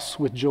cross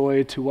with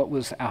joy to what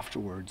was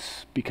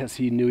afterwards because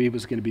he knew he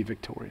was going to be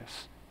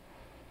victorious.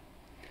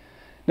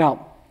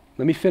 Now,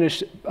 let me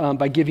finish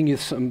by giving you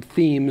some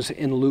themes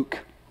in Luke.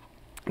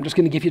 I'm just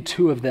going to give you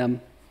two of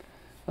them.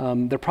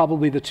 They're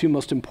probably the two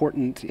most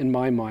important in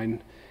my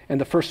mind, and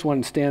the first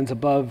one stands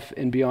above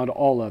and beyond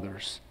all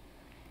others.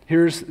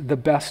 Here's the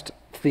best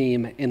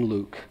theme in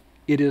Luke.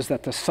 It is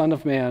that the Son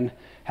of Man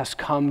has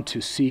come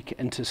to seek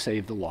and to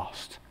save the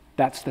lost.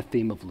 That's the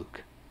theme of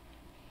Luke.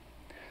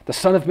 The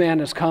Son of Man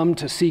has come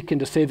to seek and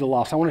to save the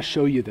lost. I want to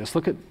show you this.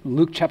 Look at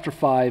Luke chapter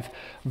 5,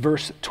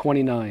 verse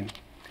 29.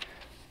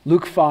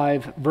 Luke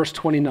 5, verse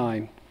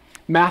 29.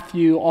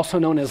 Matthew, also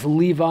known as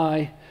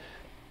Levi,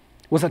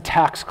 was a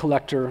tax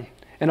collector.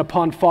 And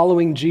upon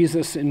following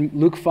Jesus in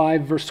Luke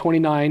 5, verse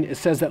 29, it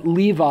says that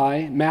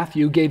Levi,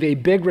 Matthew, gave a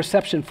big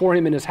reception for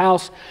him in his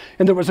house,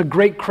 and there was a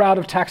great crowd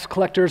of tax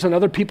collectors and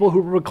other people who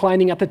were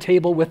reclining at the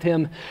table with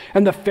him.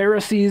 And the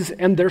Pharisees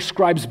and their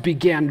scribes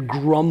began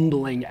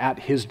grumbling at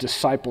his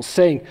disciples,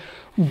 saying,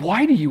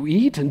 "Why do you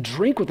eat and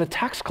drink with the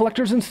tax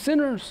collectors and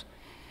sinners?"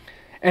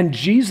 And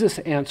Jesus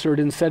answered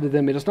and said to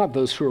them, "It is not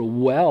those who are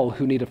well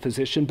who need a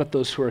physician, but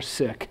those who are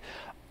sick.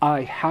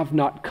 I have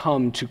not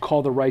come to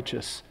call the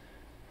righteous,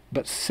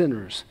 but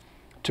sinners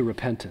to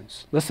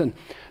repentance." Listen,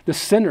 the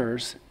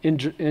sinners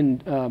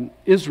in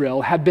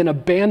Israel had been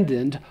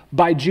abandoned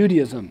by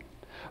Judaism,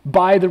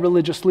 by the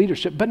religious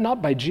leadership, but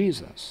not by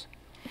Jesus.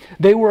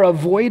 They were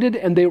avoided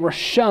and they were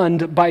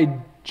shunned by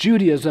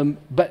Judaism,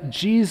 but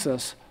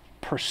Jesus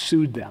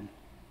pursued them.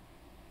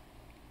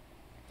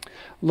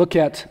 Look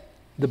at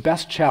the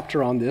best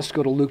chapter on this.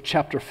 Go to Luke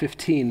chapter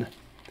 15.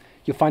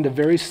 You'll find a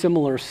very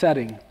similar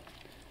setting.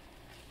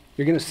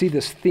 You're going to see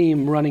this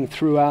theme running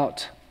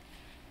throughout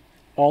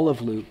all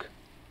of Luke.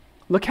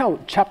 Look how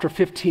chapter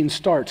 15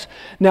 starts.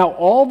 Now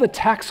all the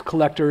tax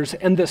collectors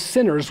and the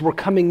sinners were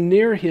coming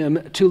near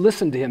him to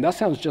listen to him. That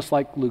sounds just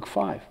like Luke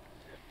 5.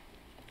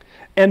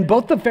 And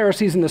both the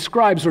Pharisees and the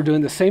scribes were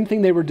doing the same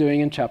thing they were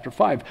doing in chapter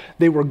 5.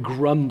 They were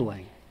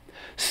grumbling,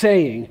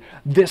 saying,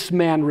 "This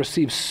man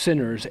receives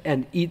sinners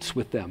and eats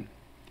with them."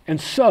 And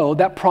so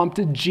that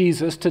prompted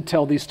Jesus to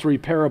tell these three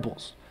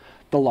parables: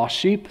 the lost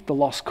sheep, the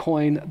lost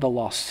coin, the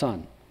lost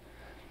son.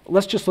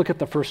 Let's just look at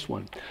the first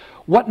one.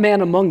 What man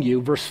among you,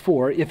 verse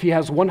 4, if he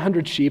has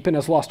 100 sheep and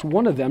has lost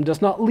one of them,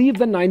 does not leave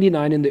the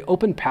 99 in the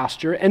open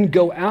pasture and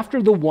go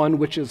after the one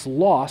which is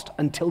lost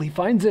until he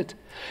finds it?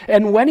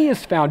 And when he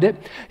has found it,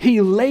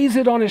 he lays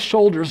it on his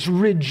shoulders,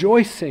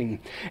 rejoicing.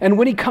 And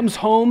when he comes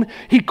home,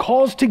 he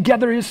calls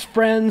together his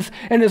friends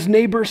and his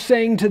neighbors,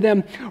 saying to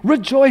them,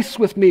 "Rejoice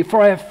with me, for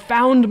I have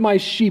found my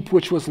sheep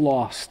which was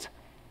lost."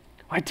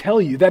 I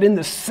tell you that in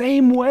the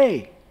same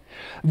way,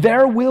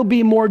 there will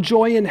be more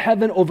joy in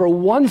heaven over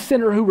one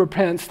sinner who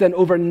repents than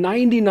over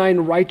 99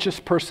 righteous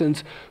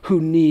persons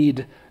who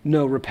need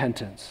no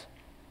repentance.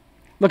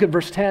 Look at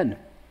verse 10.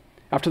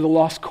 After the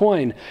lost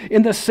coin,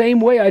 "In the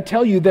same way, I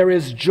tell you, there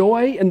is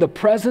joy in the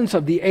presence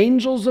of the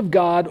angels of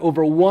God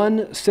over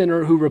one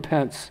sinner who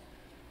repents."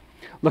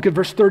 Look at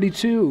verse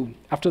 32.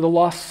 After the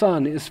lost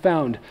son is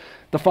found,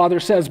 the father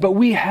says, "But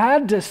we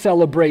had to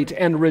celebrate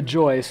and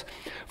rejoice,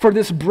 for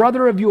this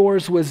brother of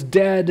yours was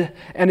dead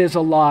and is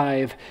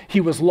alive. He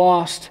was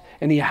lost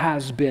and he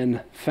has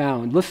been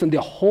found." Listen,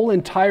 the whole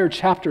entire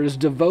chapter is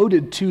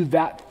devoted to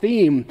that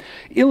theme,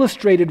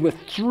 illustrated with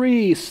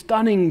three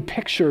stunning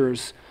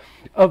pictures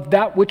of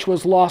that which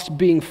was lost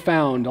being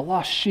found: a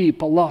lost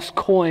sheep, a lost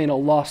coin, a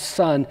lost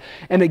son.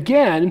 And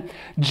again,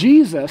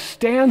 Jesus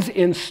stands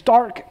in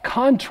stark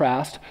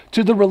contrast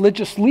to the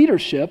religious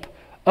leadership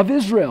of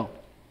Israel.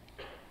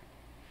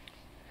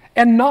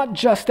 And not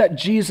just that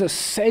Jesus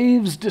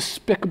saves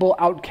despicable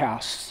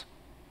outcasts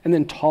and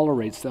then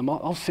tolerates them.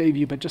 I'll save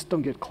you, but just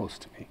don't get close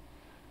to me.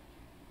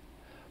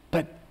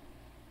 But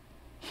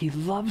he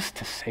loves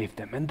to save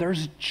them, and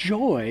there's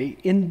joy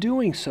in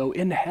doing so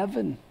in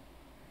heaven.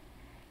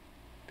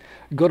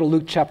 Go to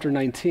Luke chapter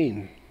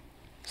 19.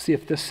 See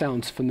if this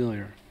sounds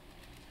familiar.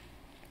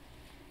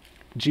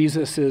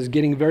 Jesus is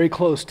getting very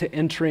close to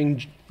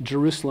entering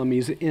Jerusalem.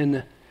 He's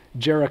in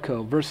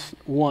Jericho, verse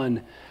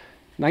 1,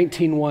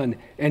 19:1.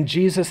 And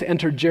Jesus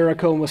entered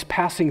Jericho and was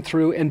passing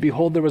through, and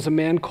behold, there was a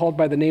man called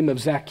by the name of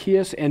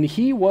Zacchaeus, and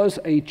he was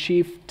a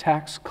chief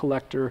tax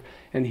collector,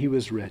 and he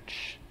was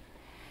rich.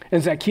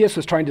 And Zacchaeus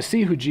was trying to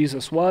see who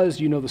Jesus was.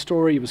 You know the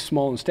story. He was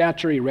small in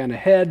stature. He ran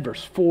ahead.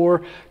 Verse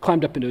 4,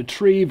 climbed up into a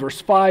tree. Verse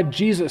 5,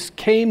 Jesus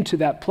came to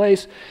that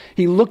place.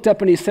 He looked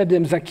up and he said to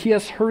him,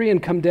 Zacchaeus, hurry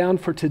and come down,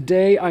 for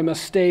today I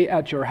must stay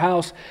at your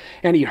house.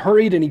 And he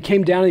hurried and he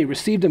came down and he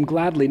received him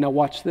gladly. Now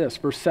watch this,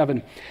 verse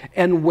 7.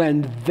 And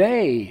when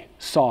they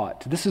saw it,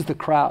 this is the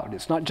crowd.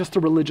 It's not just the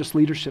religious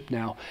leadership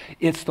now.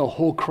 It's the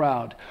whole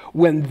crowd.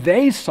 When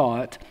they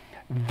saw it,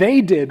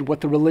 they did what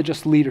the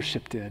religious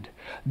leadership did.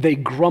 They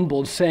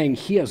grumbled, saying,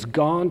 he has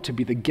gone to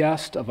be the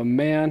guest of a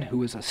man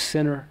who is a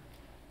sinner.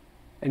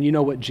 And you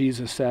know what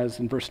Jesus says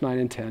in verse 9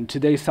 and 10.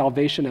 Today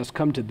salvation has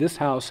come to this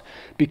house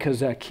because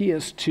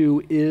Zacchaeus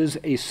too is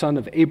a son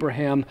of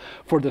Abraham,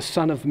 for the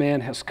Son of Man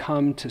has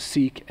come to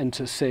seek and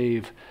to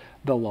save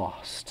the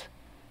lost.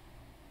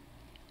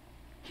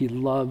 He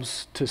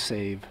loves to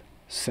save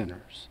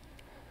sinners.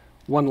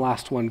 One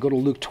last one. Go to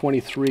Luke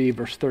 23,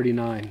 verse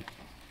 39.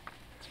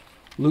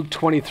 Luke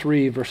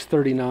 23, verse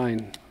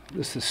 39.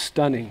 This is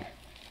stunning.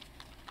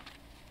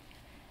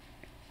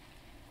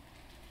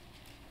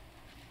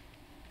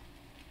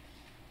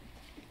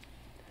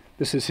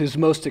 This is his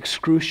most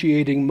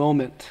excruciating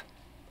moment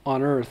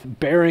on earth,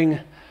 bearing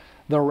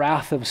the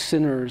wrath of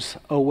sinners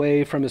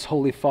away from his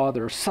holy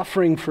Father,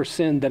 suffering for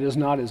sin that is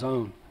not his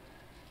own.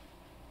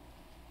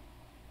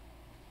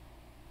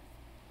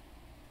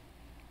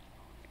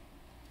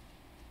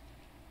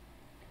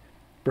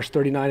 Verse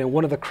 39, and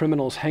one of the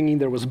criminals hanging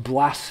there was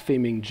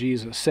blaspheming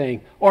Jesus,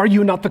 saying, are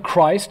you not the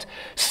Christ?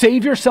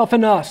 Save yourself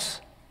and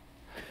us.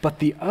 But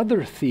the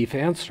other thief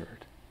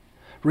answered,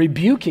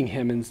 rebuking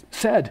him, and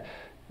said,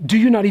 do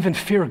you not even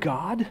fear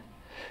God?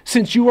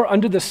 Since you are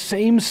under the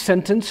same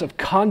sentence of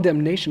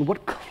condemnation.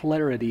 What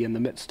clarity in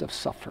the midst of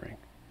suffering.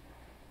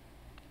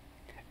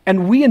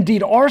 And we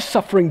indeed are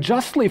suffering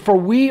justly, for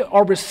we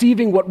are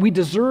receiving what we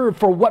deserve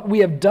for what we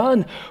have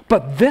done.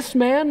 But this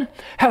man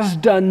has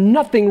done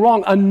nothing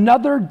wrong.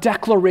 Another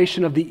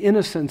declaration of the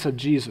innocence of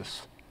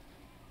Jesus.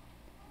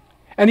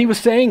 And he was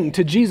saying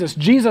to Jesus,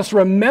 Jesus,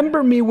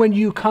 remember me when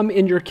you come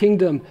in your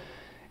kingdom.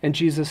 And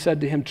Jesus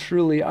said to him,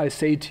 truly I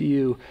say to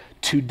you,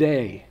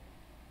 today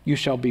you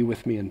shall be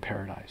with me in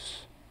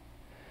paradise.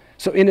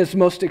 So in his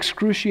most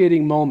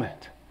excruciating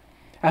moment,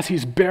 as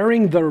he's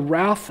bearing the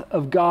wrath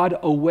of God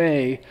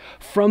away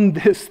from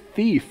this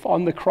thief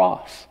on the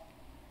cross,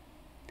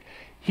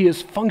 he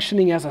is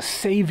functioning as a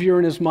savior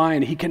in his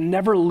mind. He can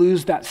never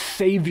lose that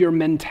savior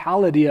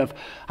mentality of,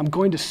 I'm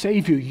going to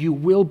save you. You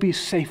will be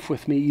safe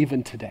with me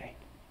even today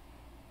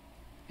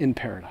in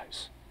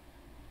paradise.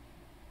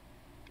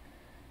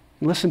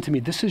 And listen to me,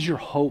 this is your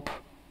hope.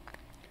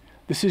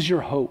 This is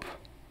your hope.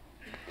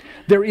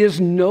 There is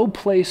no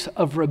place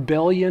of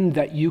rebellion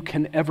that you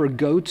can ever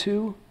go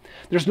to.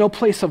 There's no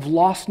place of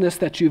lostness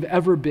that you've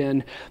ever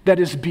been that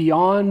is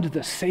beyond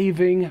the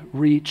saving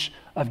reach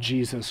of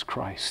Jesus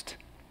Christ.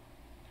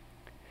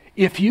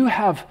 If you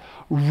have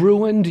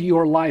ruined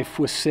your life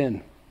with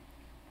sin,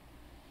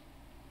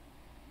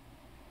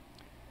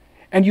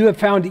 and you have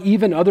found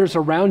even others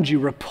around you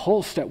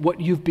repulsed at what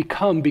you've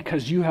become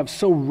because you have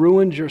so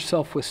ruined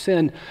yourself with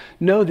sin,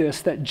 know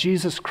this, that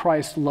Jesus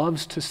Christ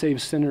loves to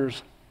save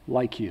sinners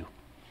like you.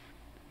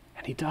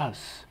 And he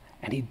does,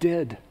 and he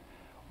did.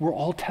 We're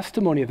all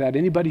testimony of that,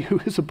 anybody who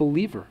is a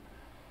believer.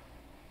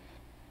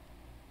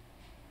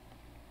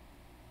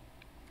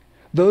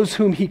 Those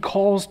whom he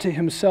calls to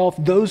himself,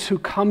 those who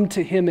come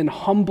to him in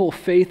humble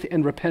faith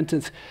and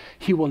repentance,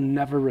 he will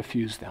never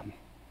refuse them.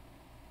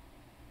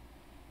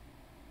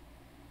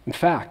 In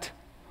fact,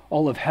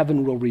 all of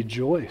heaven will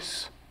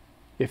rejoice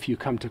if you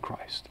come to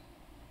Christ.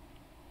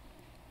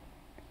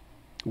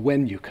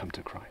 When you come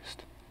to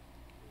Christ.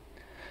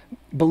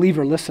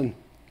 Believer, listen.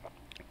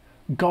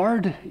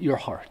 Guard your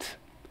heart.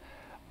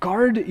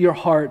 Guard your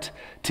heart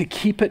to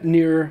keep it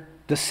near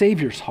the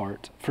Savior's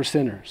heart for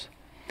sinners.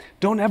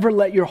 Don't ever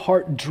let your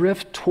heart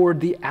drift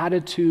toward the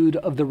attitude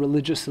of the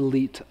religious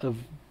elite of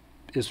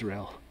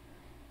Israel,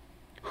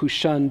 who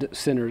shunned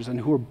sinners and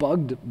who were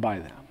bugged by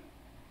them.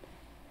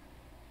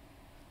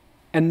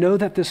 And know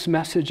that this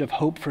message of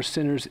hope for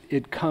sinners,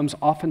 it comes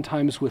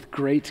oftentimes with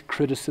great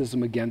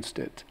criticism against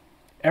it.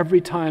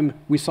 Every time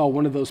we saw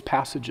one of those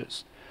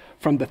passages,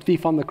 from the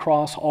thief on the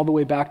cross all the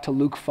way back to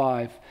Luke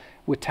 5,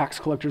 with tax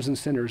collectors and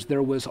sinners,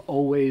 there was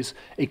always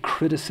a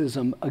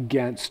criticism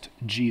against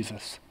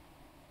Jesus.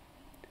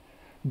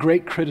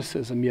 Great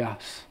criticism,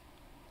 yes.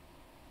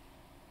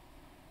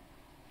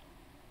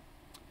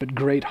 But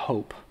great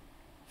hope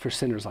for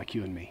sinners like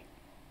you and me.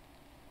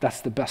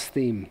 That's the best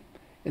theme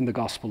in the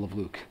Gospel of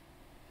Luke.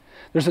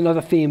 There's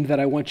another theme that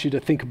I want you to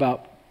think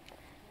about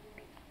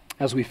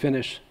as we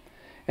finish,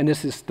 and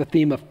this is the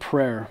theme of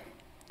prayer.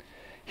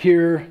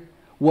 Here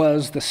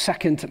was the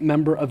second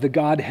member of the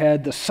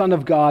Godhead, the Son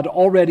of God,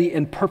 already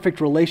in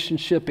perfect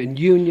relationship and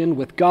union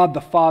with God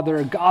the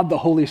Father, God the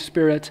Holy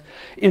Spirit,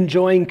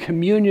 enjoying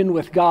communion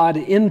with God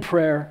in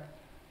prayer.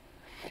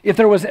 If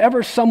there was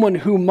ever someone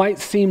who might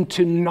seem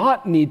to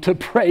not need to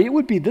pray, it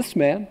would be this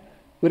man,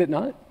 would it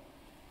not?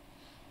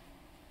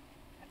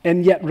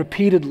 And yet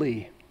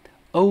repeatedly,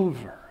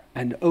 over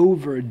and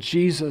over,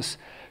 Jesus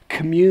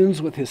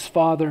communes with his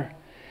Father.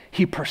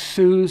 He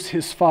pursues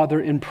his Father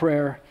in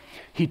prayer.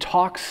 He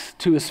talks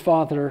to his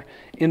Father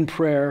in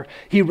prayer.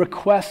 He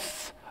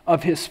requests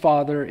of his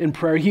Father in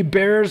prayer. He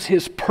bears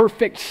his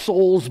perfect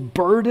soul's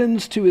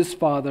burdens to his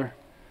Father.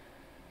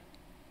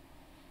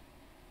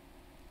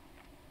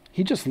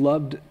 He just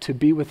loved to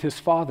be with his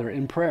Father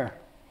in prayer.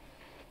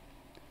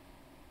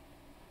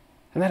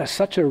 And that is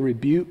such a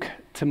rebuke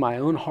to my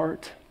own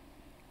heart.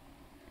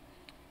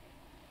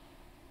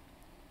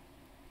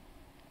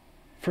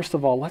 First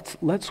of all,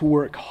 let's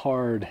work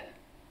hard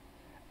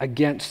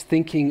against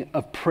thinking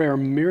of prayer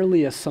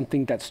merely as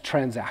something that's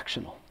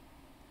transactional.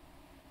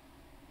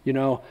 You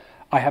know,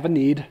 I have a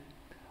need,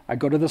 I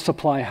go to the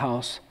supply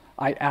house,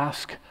 I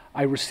ask,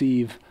 I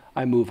receive,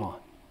 I move on.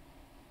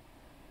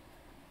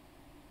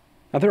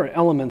 Now, there are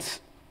elements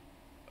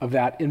of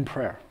that in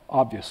prayer,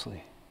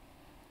 obviously.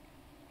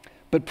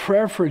 But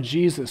prayer for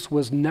Jesus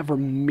was never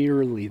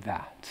merely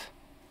that.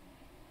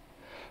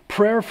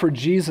 Prayer for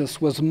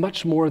Jesus was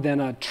much more than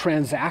a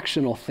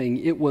transactional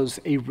thing. It was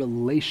a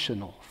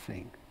relational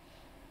thing.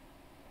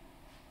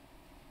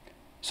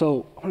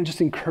 So I want to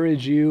just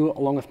encourage you,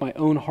 along with my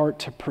own heart,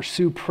 to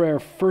pursue prayer,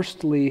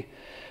 firstly,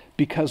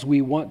 because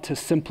we want to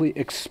simply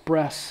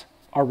express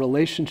our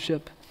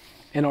relationship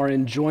and our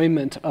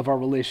enjoyment of our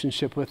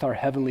relationship with our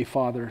Heavenly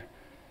Father.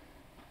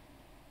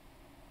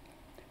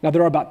 Now,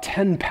 there are about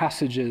 10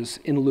 passages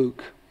in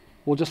Luke.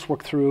 We'll just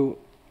work through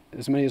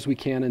as many as we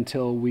can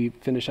until we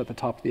finish at the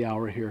top of the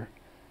hour here.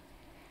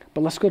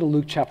 But let's go to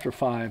Luke chapter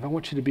 5. I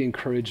want you to be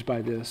encouraged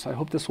by this. I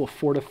hope this will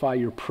fortify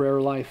your prayer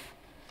life.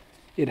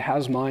 It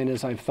has mine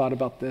as I've thought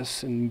about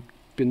this and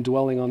been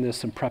dwelling on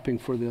this and prepping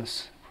for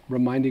this,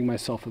 reminding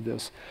myself of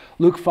this.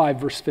 Luke 5,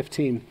 verse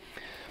 15.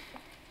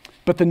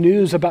 But the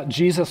news about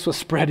Jesus was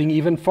spreading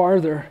even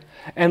farther,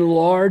 and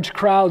large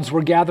crowds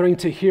were gathering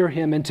to hear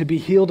him and to be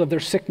healed of their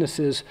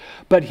sicknesses.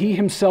 But he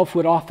himself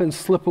would often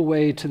slip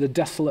away to the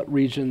desolate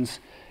regions,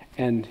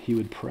 and he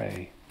would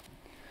pray.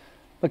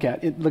 Look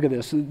at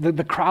this.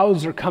 The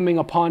crowds are coming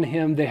upon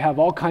him. They have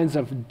all kinds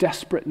of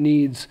desperate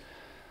needs.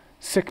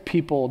 Sick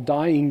people,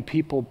 dying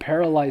people,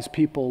 paralyzed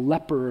people,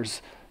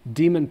 lepers,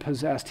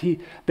 demon-possessed.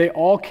 They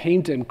all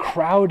came to him,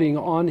 crowding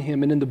on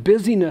him. And in the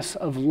busyness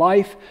of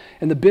life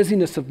and the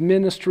busyness of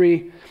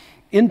ministry,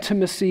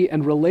 intimacy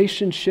and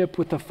relationship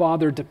with the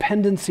Father,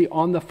 dependency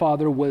on the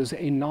Father was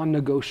a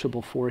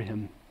non-negotiable for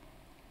him.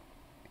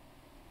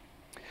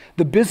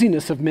 The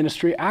busyness of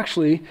ministry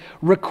actually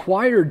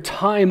required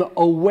time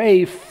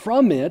away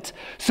from it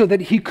so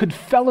that he could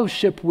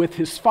fellowship with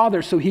his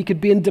Father, so he could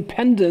be in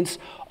dependence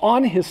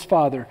on his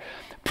Father.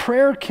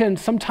 Prayer can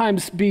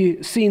sometimes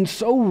be seen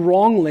so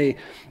wrongly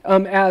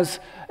as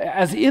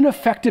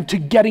ineffective to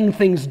getting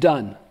things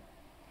done.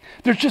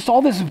 There's just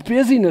all this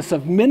busyness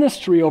of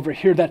ministry over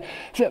here that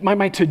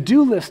my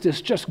to-do list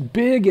is just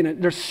big,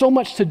 and there's so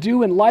much to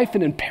do in life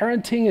and in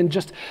parenting and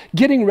just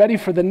getting ready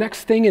for the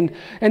next thing,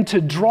 and to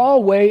draw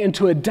away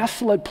into a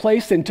desolate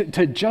place and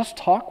to just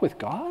talk with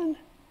God.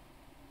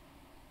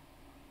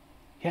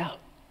 Yeah,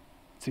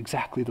 that's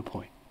exactly the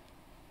point.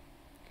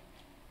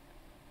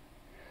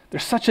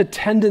 There's such a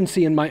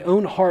tendency in my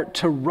own heart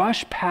to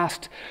rush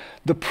past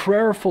the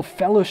prayerful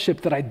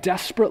fellowship that I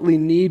desperately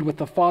need with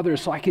the Father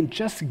so I can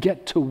just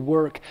get to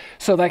work,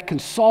 so that I can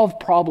solve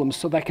problems,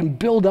 so that I can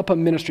build up a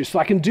ministry, so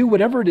I can do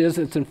whatever it is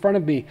that's in front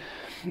of me.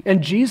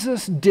 And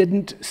Jesus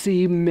didn't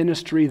see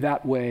ministry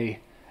that way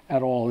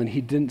at all, and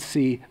he didn't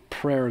see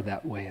prayer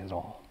that way at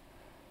all.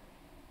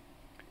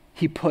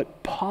 He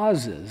put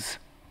pauses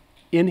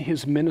in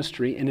his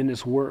ministry and in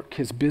his work,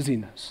 his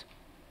busyness,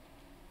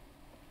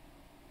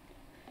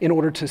 in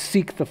order to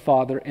seek the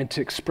Father and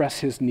to express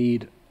his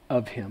need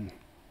of him.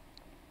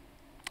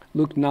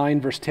 Luke 9,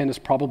 verse 10 is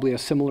probably a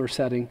similar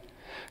setting.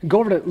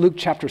 Go over to Luke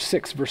chapter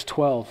 6, verse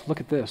 12. Look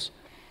at this.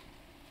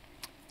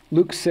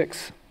 Luke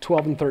 6,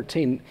 12 and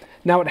 13.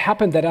 Now it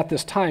happened that at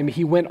this time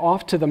he went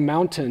off to the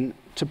mountain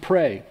to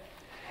pray,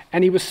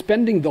 and he was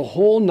spending the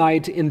whole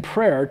night in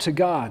prayer to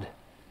God.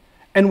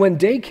 And when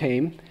day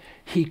came,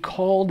 he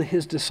called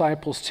his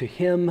disciples to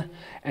him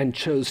and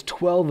chose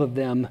 12 of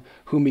them,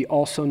 whom he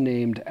also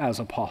named as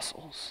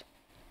apostles.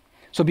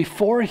 So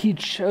before he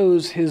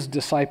chose his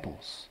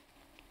disciples,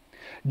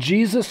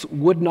 Jesus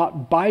would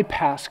not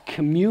bypass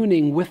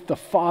communing with the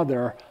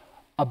Father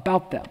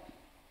about them.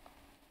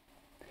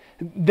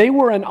 They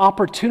were an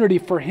opportunity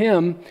for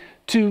him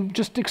to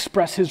just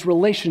express his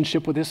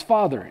relationship with his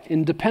Father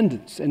in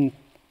dependence and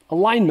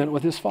alignment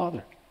with his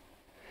Father.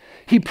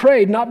 He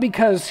prayed not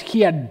because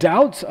he had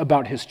doubts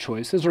about his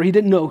choices or he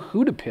didn't know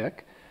who to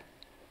pick,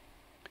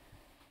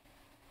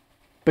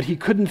 but he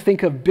couldn't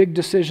think of big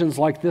decisions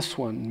like this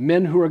one,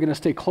 men who are going to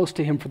stay close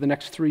to him for the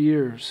next 3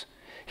 years.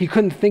 He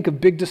couldn't think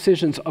of big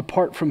decisions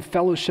apart from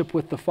fellowship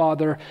with the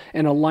Father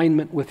and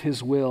alignment with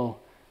his will.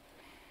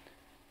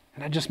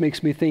 And that just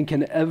makes me think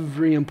in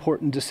every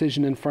important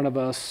decision in front of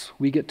us,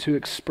 we get to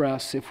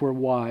express, if we're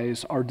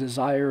wise, our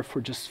desire for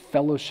just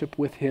fellowship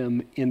with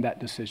him in that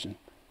decision.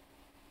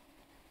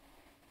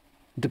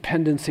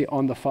 Dependency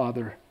on the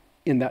Father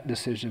in that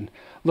decision.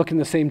 Look in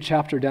the same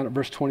chapter down at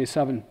verse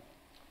 27.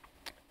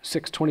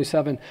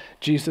 6:27,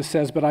 Jesus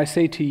says, "But I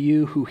say to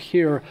you who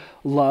hear,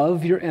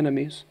 love your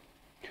enemies,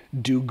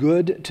 do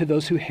good to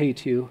those who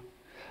hate you,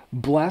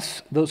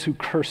 bless those who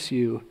curse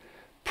you,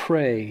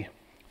 pray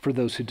for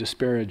those who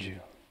disparage you."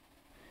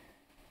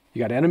 You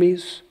got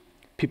enemies,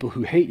 people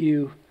who hate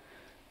you,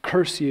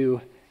 curse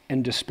you,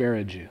 and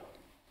disparage you.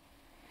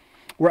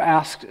 We're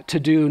asked to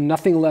do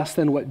nothing less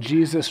than what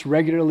Jesus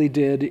regularly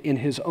did in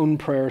his own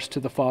prayers to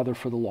the Father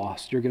for the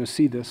lost. You're going to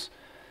see this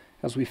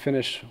as we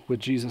finish with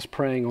Jesus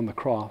praying on the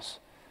cross.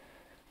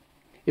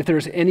 If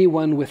there's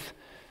anyone with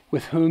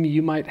whom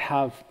you might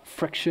have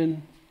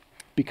friction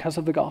because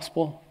of the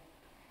gospel,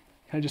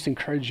 I just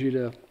encourage you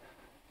to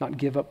not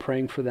give up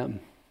praying for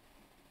them.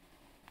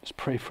 Just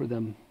pray for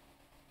them.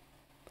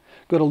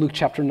 Go to Luke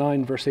chapter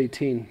 9, verse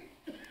 18.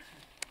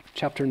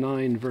 Chapter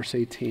 9, verse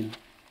 18.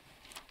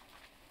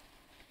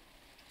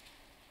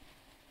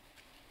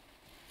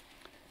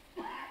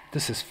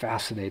 This is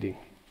fascinating.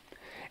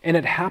 "And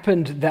it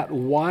happened that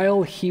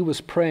while he was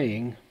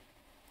praying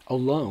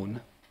alone,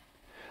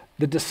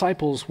 the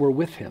disciples were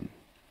with him."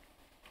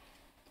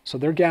 So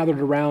they're gathered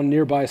around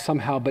nearby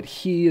somehow, but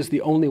he is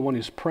the only one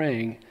who's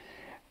praying.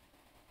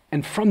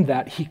 And from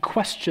that, he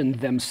questioned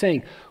them,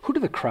 saying, "Who do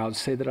the crowds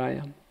say that I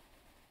am?"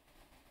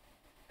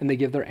 And they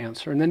give their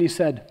answer. And then he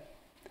said,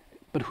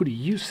 "But who do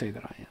you say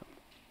that I am?"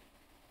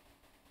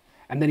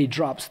 And then he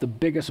drops the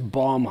biggest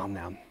bomb on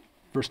them.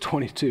 Verse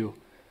 22,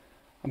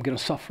 "I'm going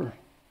to suffer.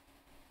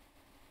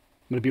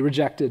 I'm going to be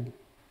rejected.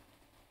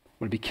 I'm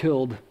going to be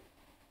killed.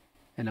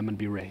 And I'm going to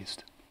be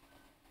raised."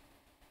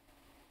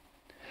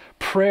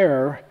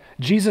 Prayer,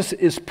 Jesus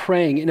is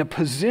praying, and it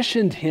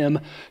positioned him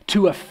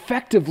to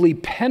effectively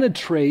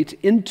penetrate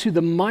into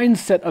the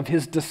mindset of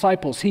his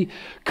disciples. He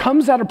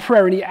comes out of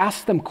prayer and he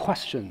asks them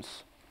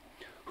questions.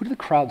 "Who do the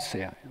crowds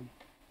say I am?"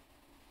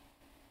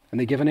 And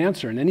they give an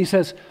answer. And then he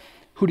says,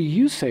 "Who do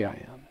you say I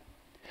am?"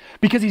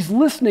 Because he's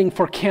listening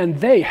for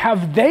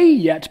have they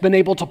yet been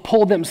able to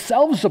pull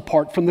themselves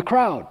apart from the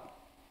crowd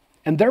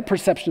and their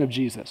perception of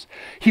Jesus?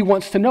 He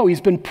wants to know. He's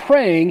been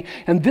praying,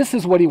 and this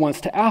is what he wants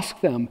to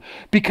ask them.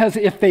 Because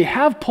if they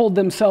have pulled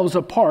themselves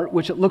apart,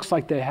 which it looks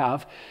like they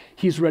have,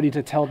 he's ready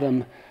to tell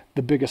them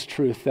the biggest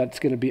truth that's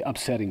going to be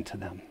upsetting to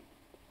them.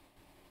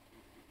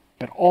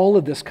 But all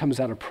of this comes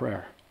out of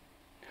prayer.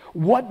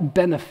 What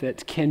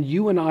benefit can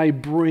you and I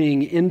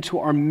bring into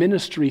our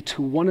ministry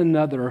to one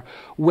another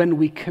when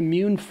we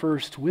commune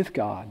first with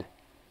God?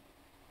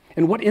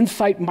 And what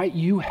insight might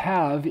you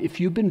have if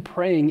you've been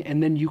praying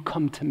and then you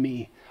come to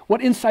me?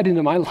 What insight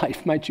into my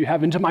life might you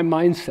have, into my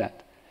mindset?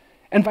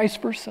 And vice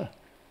versa.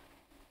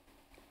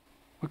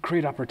 What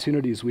great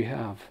opportunities we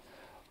have.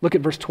 Look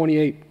at verse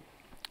 28,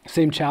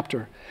 same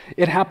chapter.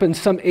 "It happened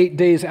some 8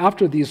 days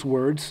after these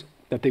words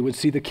that they would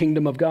see the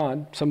kingdom of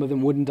God." Some of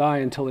them wouldn't die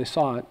until they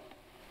saw it.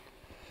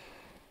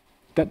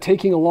 "That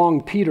taking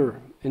along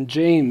Peter and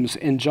James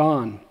and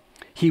John,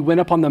 he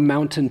went up on the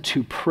mountain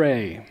to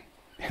pray."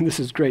 And this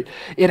is great.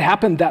 "It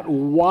happened that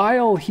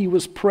while he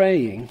was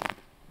praying,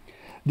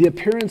 the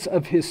appearance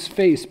of his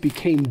face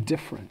became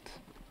different,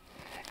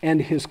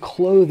 and his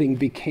clothing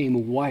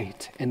became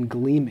white and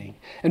gleaming.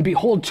 And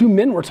behold, 2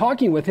 men were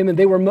talking with him, and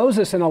they were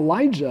Moses and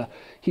Elijah."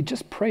 He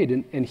just prayed,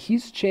 and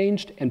he's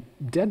changed, and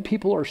dead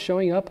people are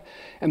showing up,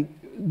 and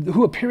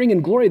who appearing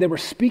in glory, they were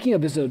speaking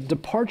of as a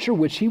departure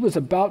which he was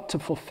about to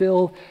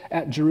fulfill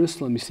at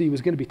Jerusalem. You see, he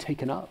was going to be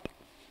taken up.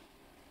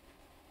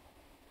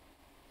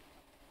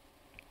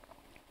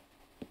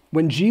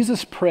 When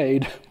Jesus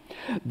prayed,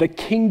 the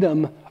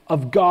kingdom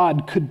of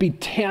God could be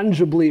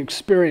tangibly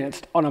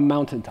experienced on a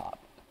mountaintop.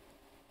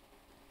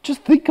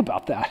 Just think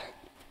about that.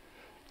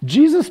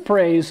 Jesus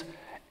prays,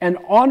 and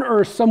on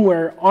earth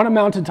somewhere on a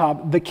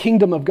mountaintop, the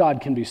kingdom of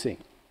God can be seen.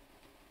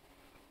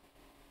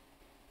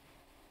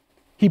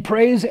 He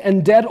prays,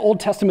 and dead Old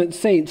Testament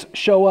saints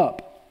show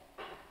up.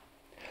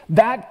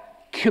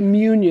 That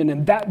communion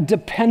and that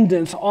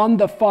dependence on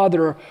the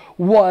Father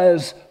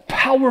was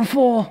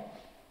powerful.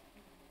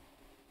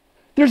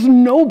 There's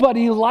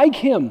nobody like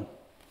him.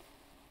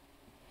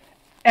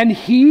 And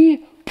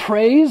he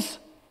prays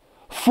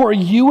for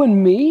you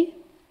and me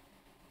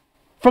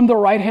from the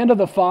right hand of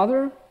the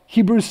Father,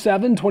 Hebrews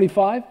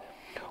 7:25.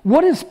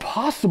 What is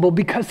possible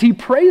because he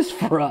prays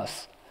for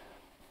us?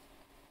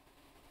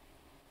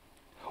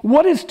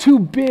 What is too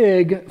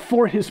big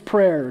for his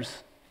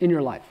prayers in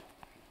your life?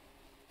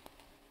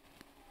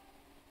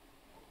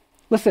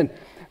 Listen,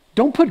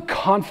 don't put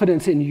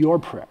confidence in your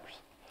prayers.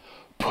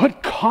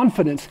 Put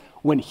confidence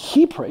when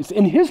he prays,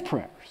 in his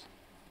prayers.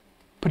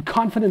 Put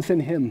confidence in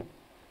him.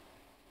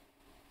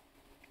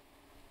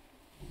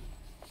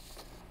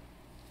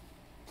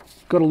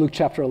 Go to Luke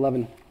chapter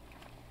 11.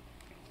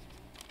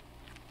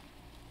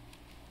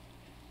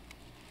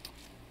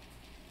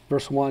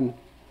 Verse 1.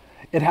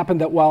 It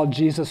happened that while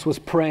Jesus was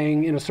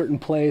praying in a certain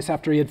place,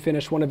 after he had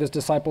finished, one of his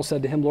disciples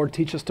said to him, "Lord,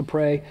 teach us to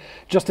pray,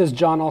 just as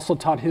John also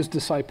taught his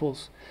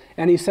disciples."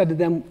 And he said to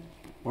them,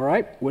 "All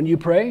right, when you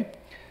pray,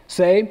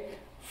 say,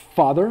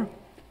 'Father,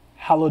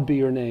 hallowed be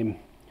your name.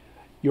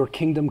 Your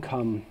kingdom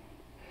come.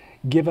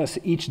 Give us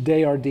each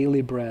day our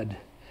daily bread,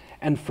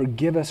 and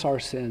forgive us our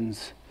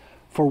sins,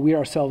 for we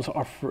ourselves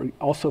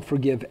also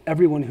forgive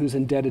everyone who's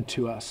indebted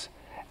to us,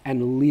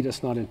 and lead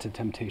us not into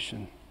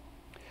temptation.'"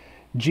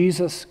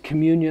 Jesus'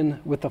 communion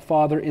with the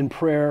Father in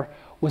prayer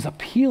was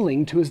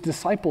appealing to his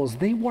disciples.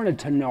 They wanted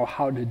to know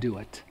how to do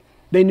it.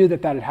 They knew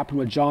that had happened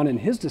with John and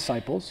his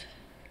disciples.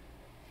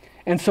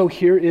 And so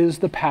here is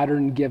the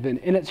pattern given.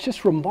 And it's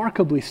just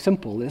remarkably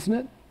simple, isn't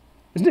it?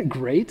 Isn't it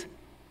great?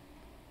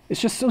 It's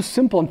just so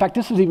simple. In fact,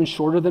 this is even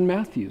shorter than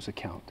Matthew's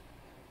account.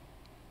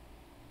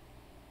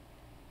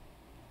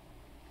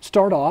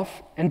 Start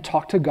off and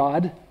talk to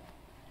God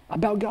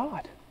about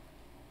God.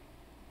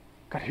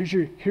 God,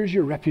 here's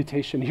your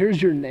reputation.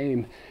 Here's your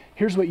name.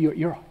 Here's what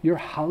you're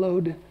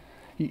hallowed.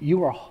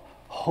 You are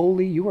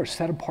holy. You are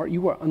set apart.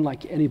 You are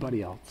unlike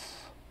anybody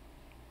else.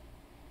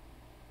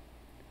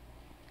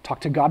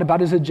 Talk to God about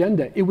his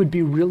agenda. It would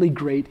be really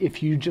great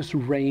if you just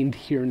reigned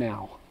here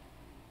now.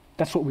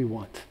 That's what we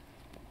want.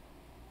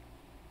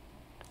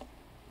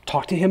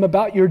 Talk to him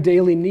about your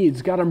daily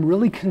needs. God, I'm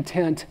really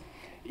content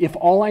if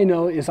all I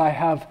know is I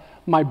have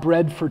my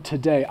bread for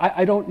today.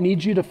 I don't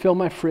need you to fill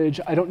my fridge.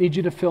 I don't need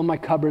you to fill my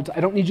cupboards. I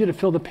don't need you to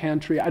fill the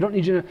pantry. I don't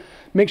need you to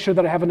make sure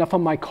that I have enough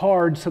on my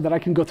card so that I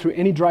can go through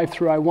any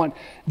drive-through I want.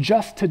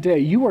 Just today.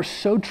 You are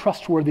so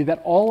trustworthy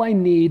that all I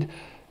need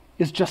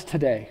is just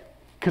today,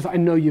 because I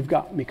know you've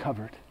got me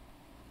covered.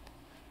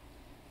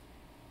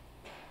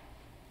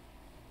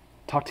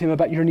 Talk to him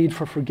about your need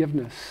for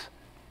forgiveness.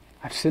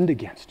 I've sinned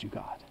against you,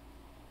 God.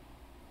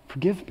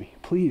 Forgive me,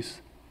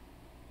 please.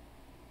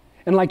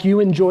 And like you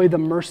enjoy the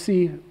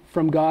mercy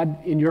from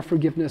God in your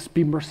forgiveness,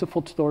 be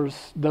merciful to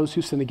those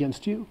who sin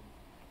against you.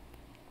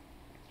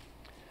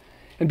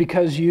 And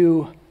because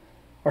you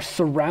are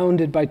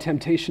surrounded by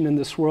temptation in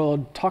this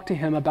world, talk to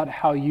him about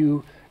how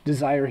you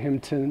desire him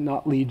to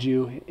not lead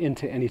you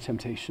into any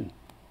temptation.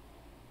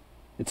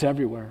 It's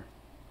everywhere.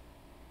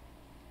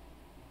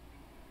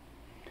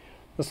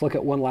 Let's look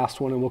at one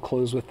last one and we'll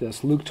close with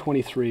this. Luke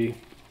 23,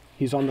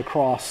 he's on the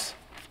cross.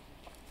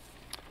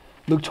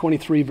 Luke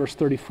 23, verse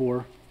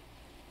 34.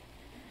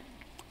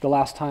 The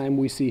last time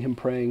we see him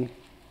praying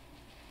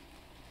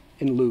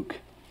in Luke.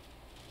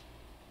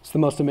 It's the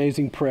most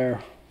amazing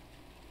prayer.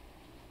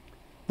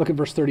 Look at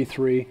verse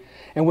 33.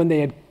 And when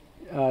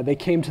they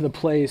came to the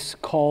place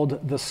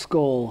called the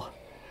Skull,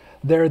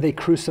 there they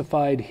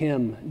crucified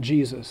him,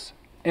 Jesus,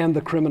 and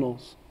the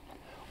criminals,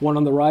 one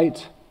on the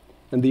right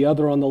and the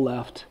other on the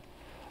left.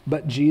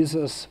 But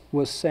Jesus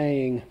was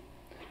saying,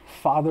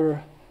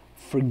 "Father,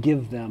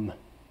 forgive them,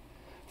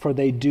 for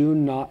they do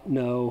not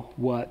know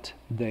what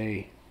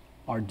they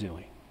are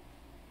doing."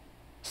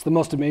 It's the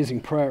most amazing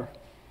prayer.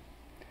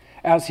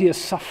 As he is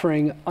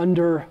suffering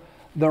under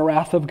the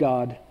wrath of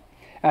God,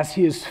 as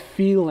he is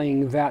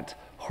feeling that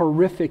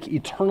horrific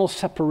eternal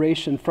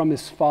separation from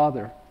his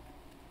Father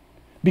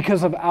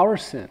because of our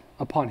sin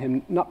upon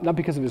him, not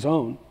because of his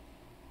own,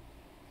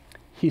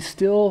 he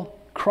still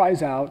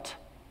cries out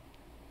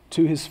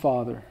to his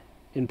Father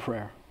in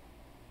prayer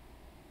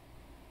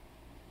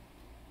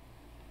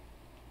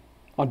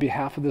on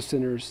behalf of the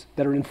sinners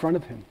that are in front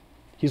of him.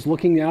 He's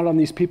looking out on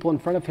these people in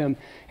front of him.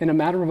 In a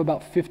matter of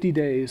about 50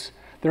 days,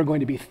 there are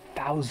going to be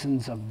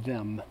thousands of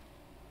them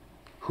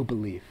who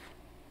believe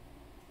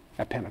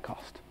at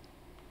Pentecost.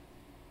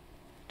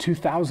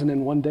 2,000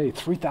 in one day,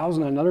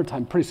 3,000 another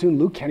time. Pretty soon,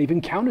 Luke can't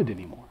even count it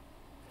anymore.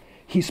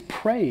 He's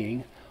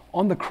praying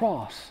on the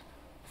cross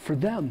for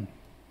them.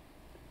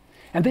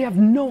 And they have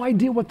no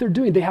idea what they're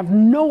doing. They have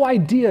no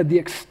idea the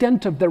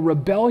extent of their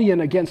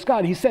rebellion against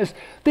God. He says,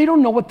 they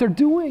don't know what they're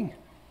doing.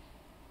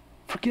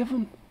 Forgive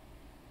them.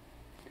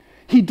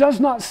 He does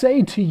not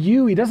say to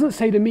you, he doesn't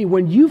say to me,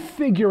 when you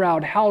figure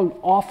out how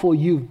awful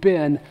you've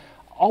been,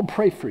 I'll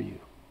pray for you.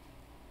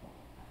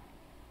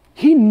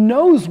 He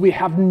knows we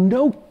have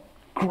no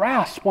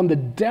grasp on the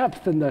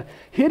depth and the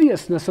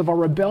hideousness of our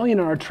rebellion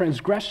and our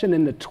transgression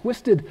and the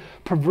twisted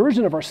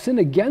perversion of our sin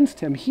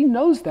against him. He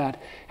knows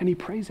that, and he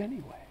prays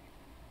anyway.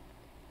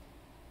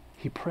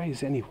 He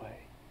prays anyway.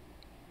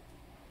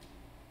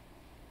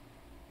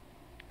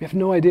 We have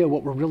no idea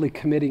what we're really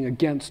committing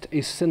against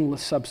a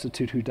sinless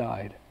substitute who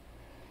died.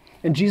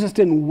 And Jesus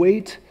didn't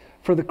wait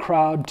for the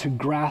crowd to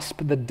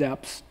grasp the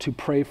depths to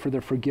pray for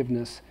their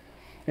forgiveness.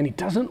 And he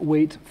doesn't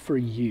wait for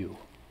you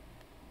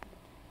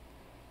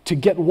to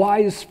get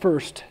wise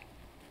first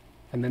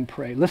and then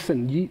pray.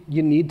 Listen, you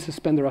need to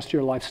spend the rest of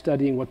your life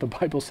studying what the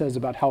Bible says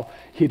about how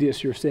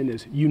hideous your sin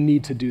is. You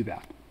need to do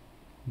that.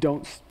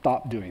 Don't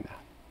stop doing that.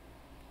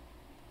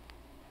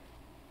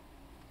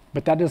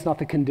 But that is not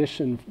the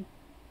condition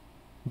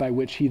by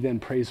which he then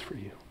prays for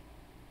you.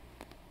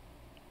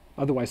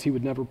 Otherwise, he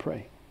would never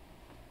pray.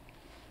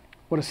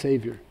 What a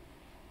Savior.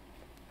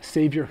 A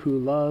Savior who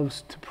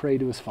loves to pray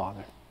to his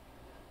Father.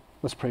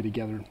 Let's pray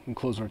together and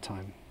close our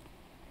time.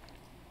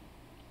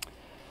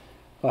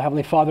 Well,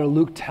 Heavenly Father,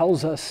 Luke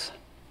tells us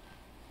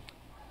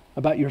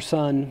about your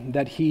Son,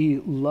 that he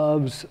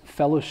loves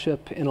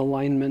fellowship and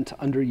alignment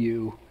under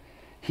you.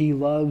 He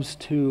loves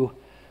to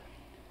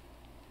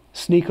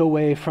sneak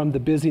away from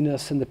the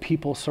busyness and the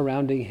people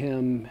surrounding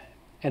him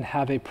and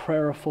have a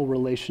prayerful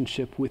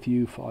relationship with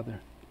you, Father.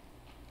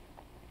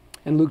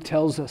 And Luke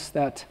tells us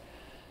that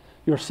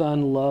your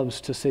Son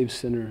loves to save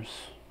sinners.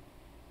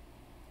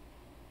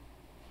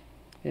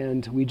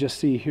 And we just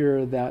see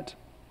here that,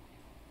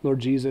 Lord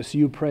Jesus,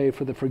 you pray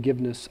for the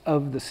forgiveness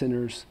of the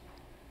sinners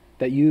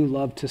that you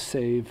love to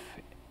save,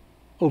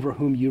 over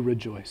whom you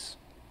rejoice.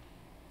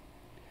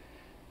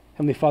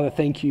 Heavenly Father,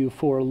 thank you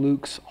for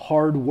Luke's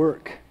hard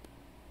work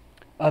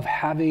of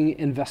having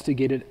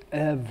investigated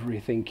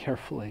everything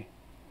carefully.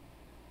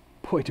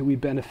 Boy, do we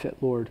benefit,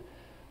 Lord,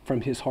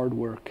 from his hard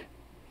work.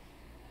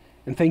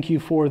 And thank you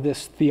for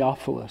this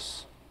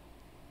Theophilus,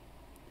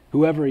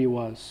 whoever he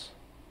was,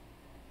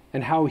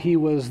 and how he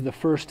was the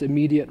first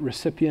immediate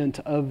recipient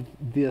of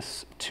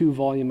this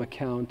 2-volume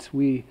account.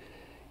 We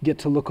get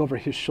to look over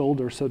his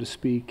shoulder, so to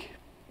speak,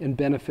 and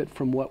benefit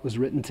from what was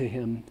written to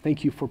him.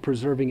 Thank you for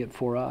preserving it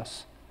for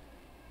us.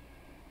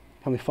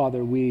 Heavenly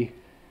Father, we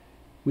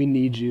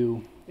need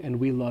you,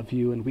 and we love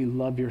you, and we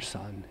love your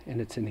Son,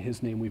 and it's in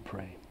his name we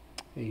pray.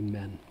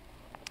 Amen.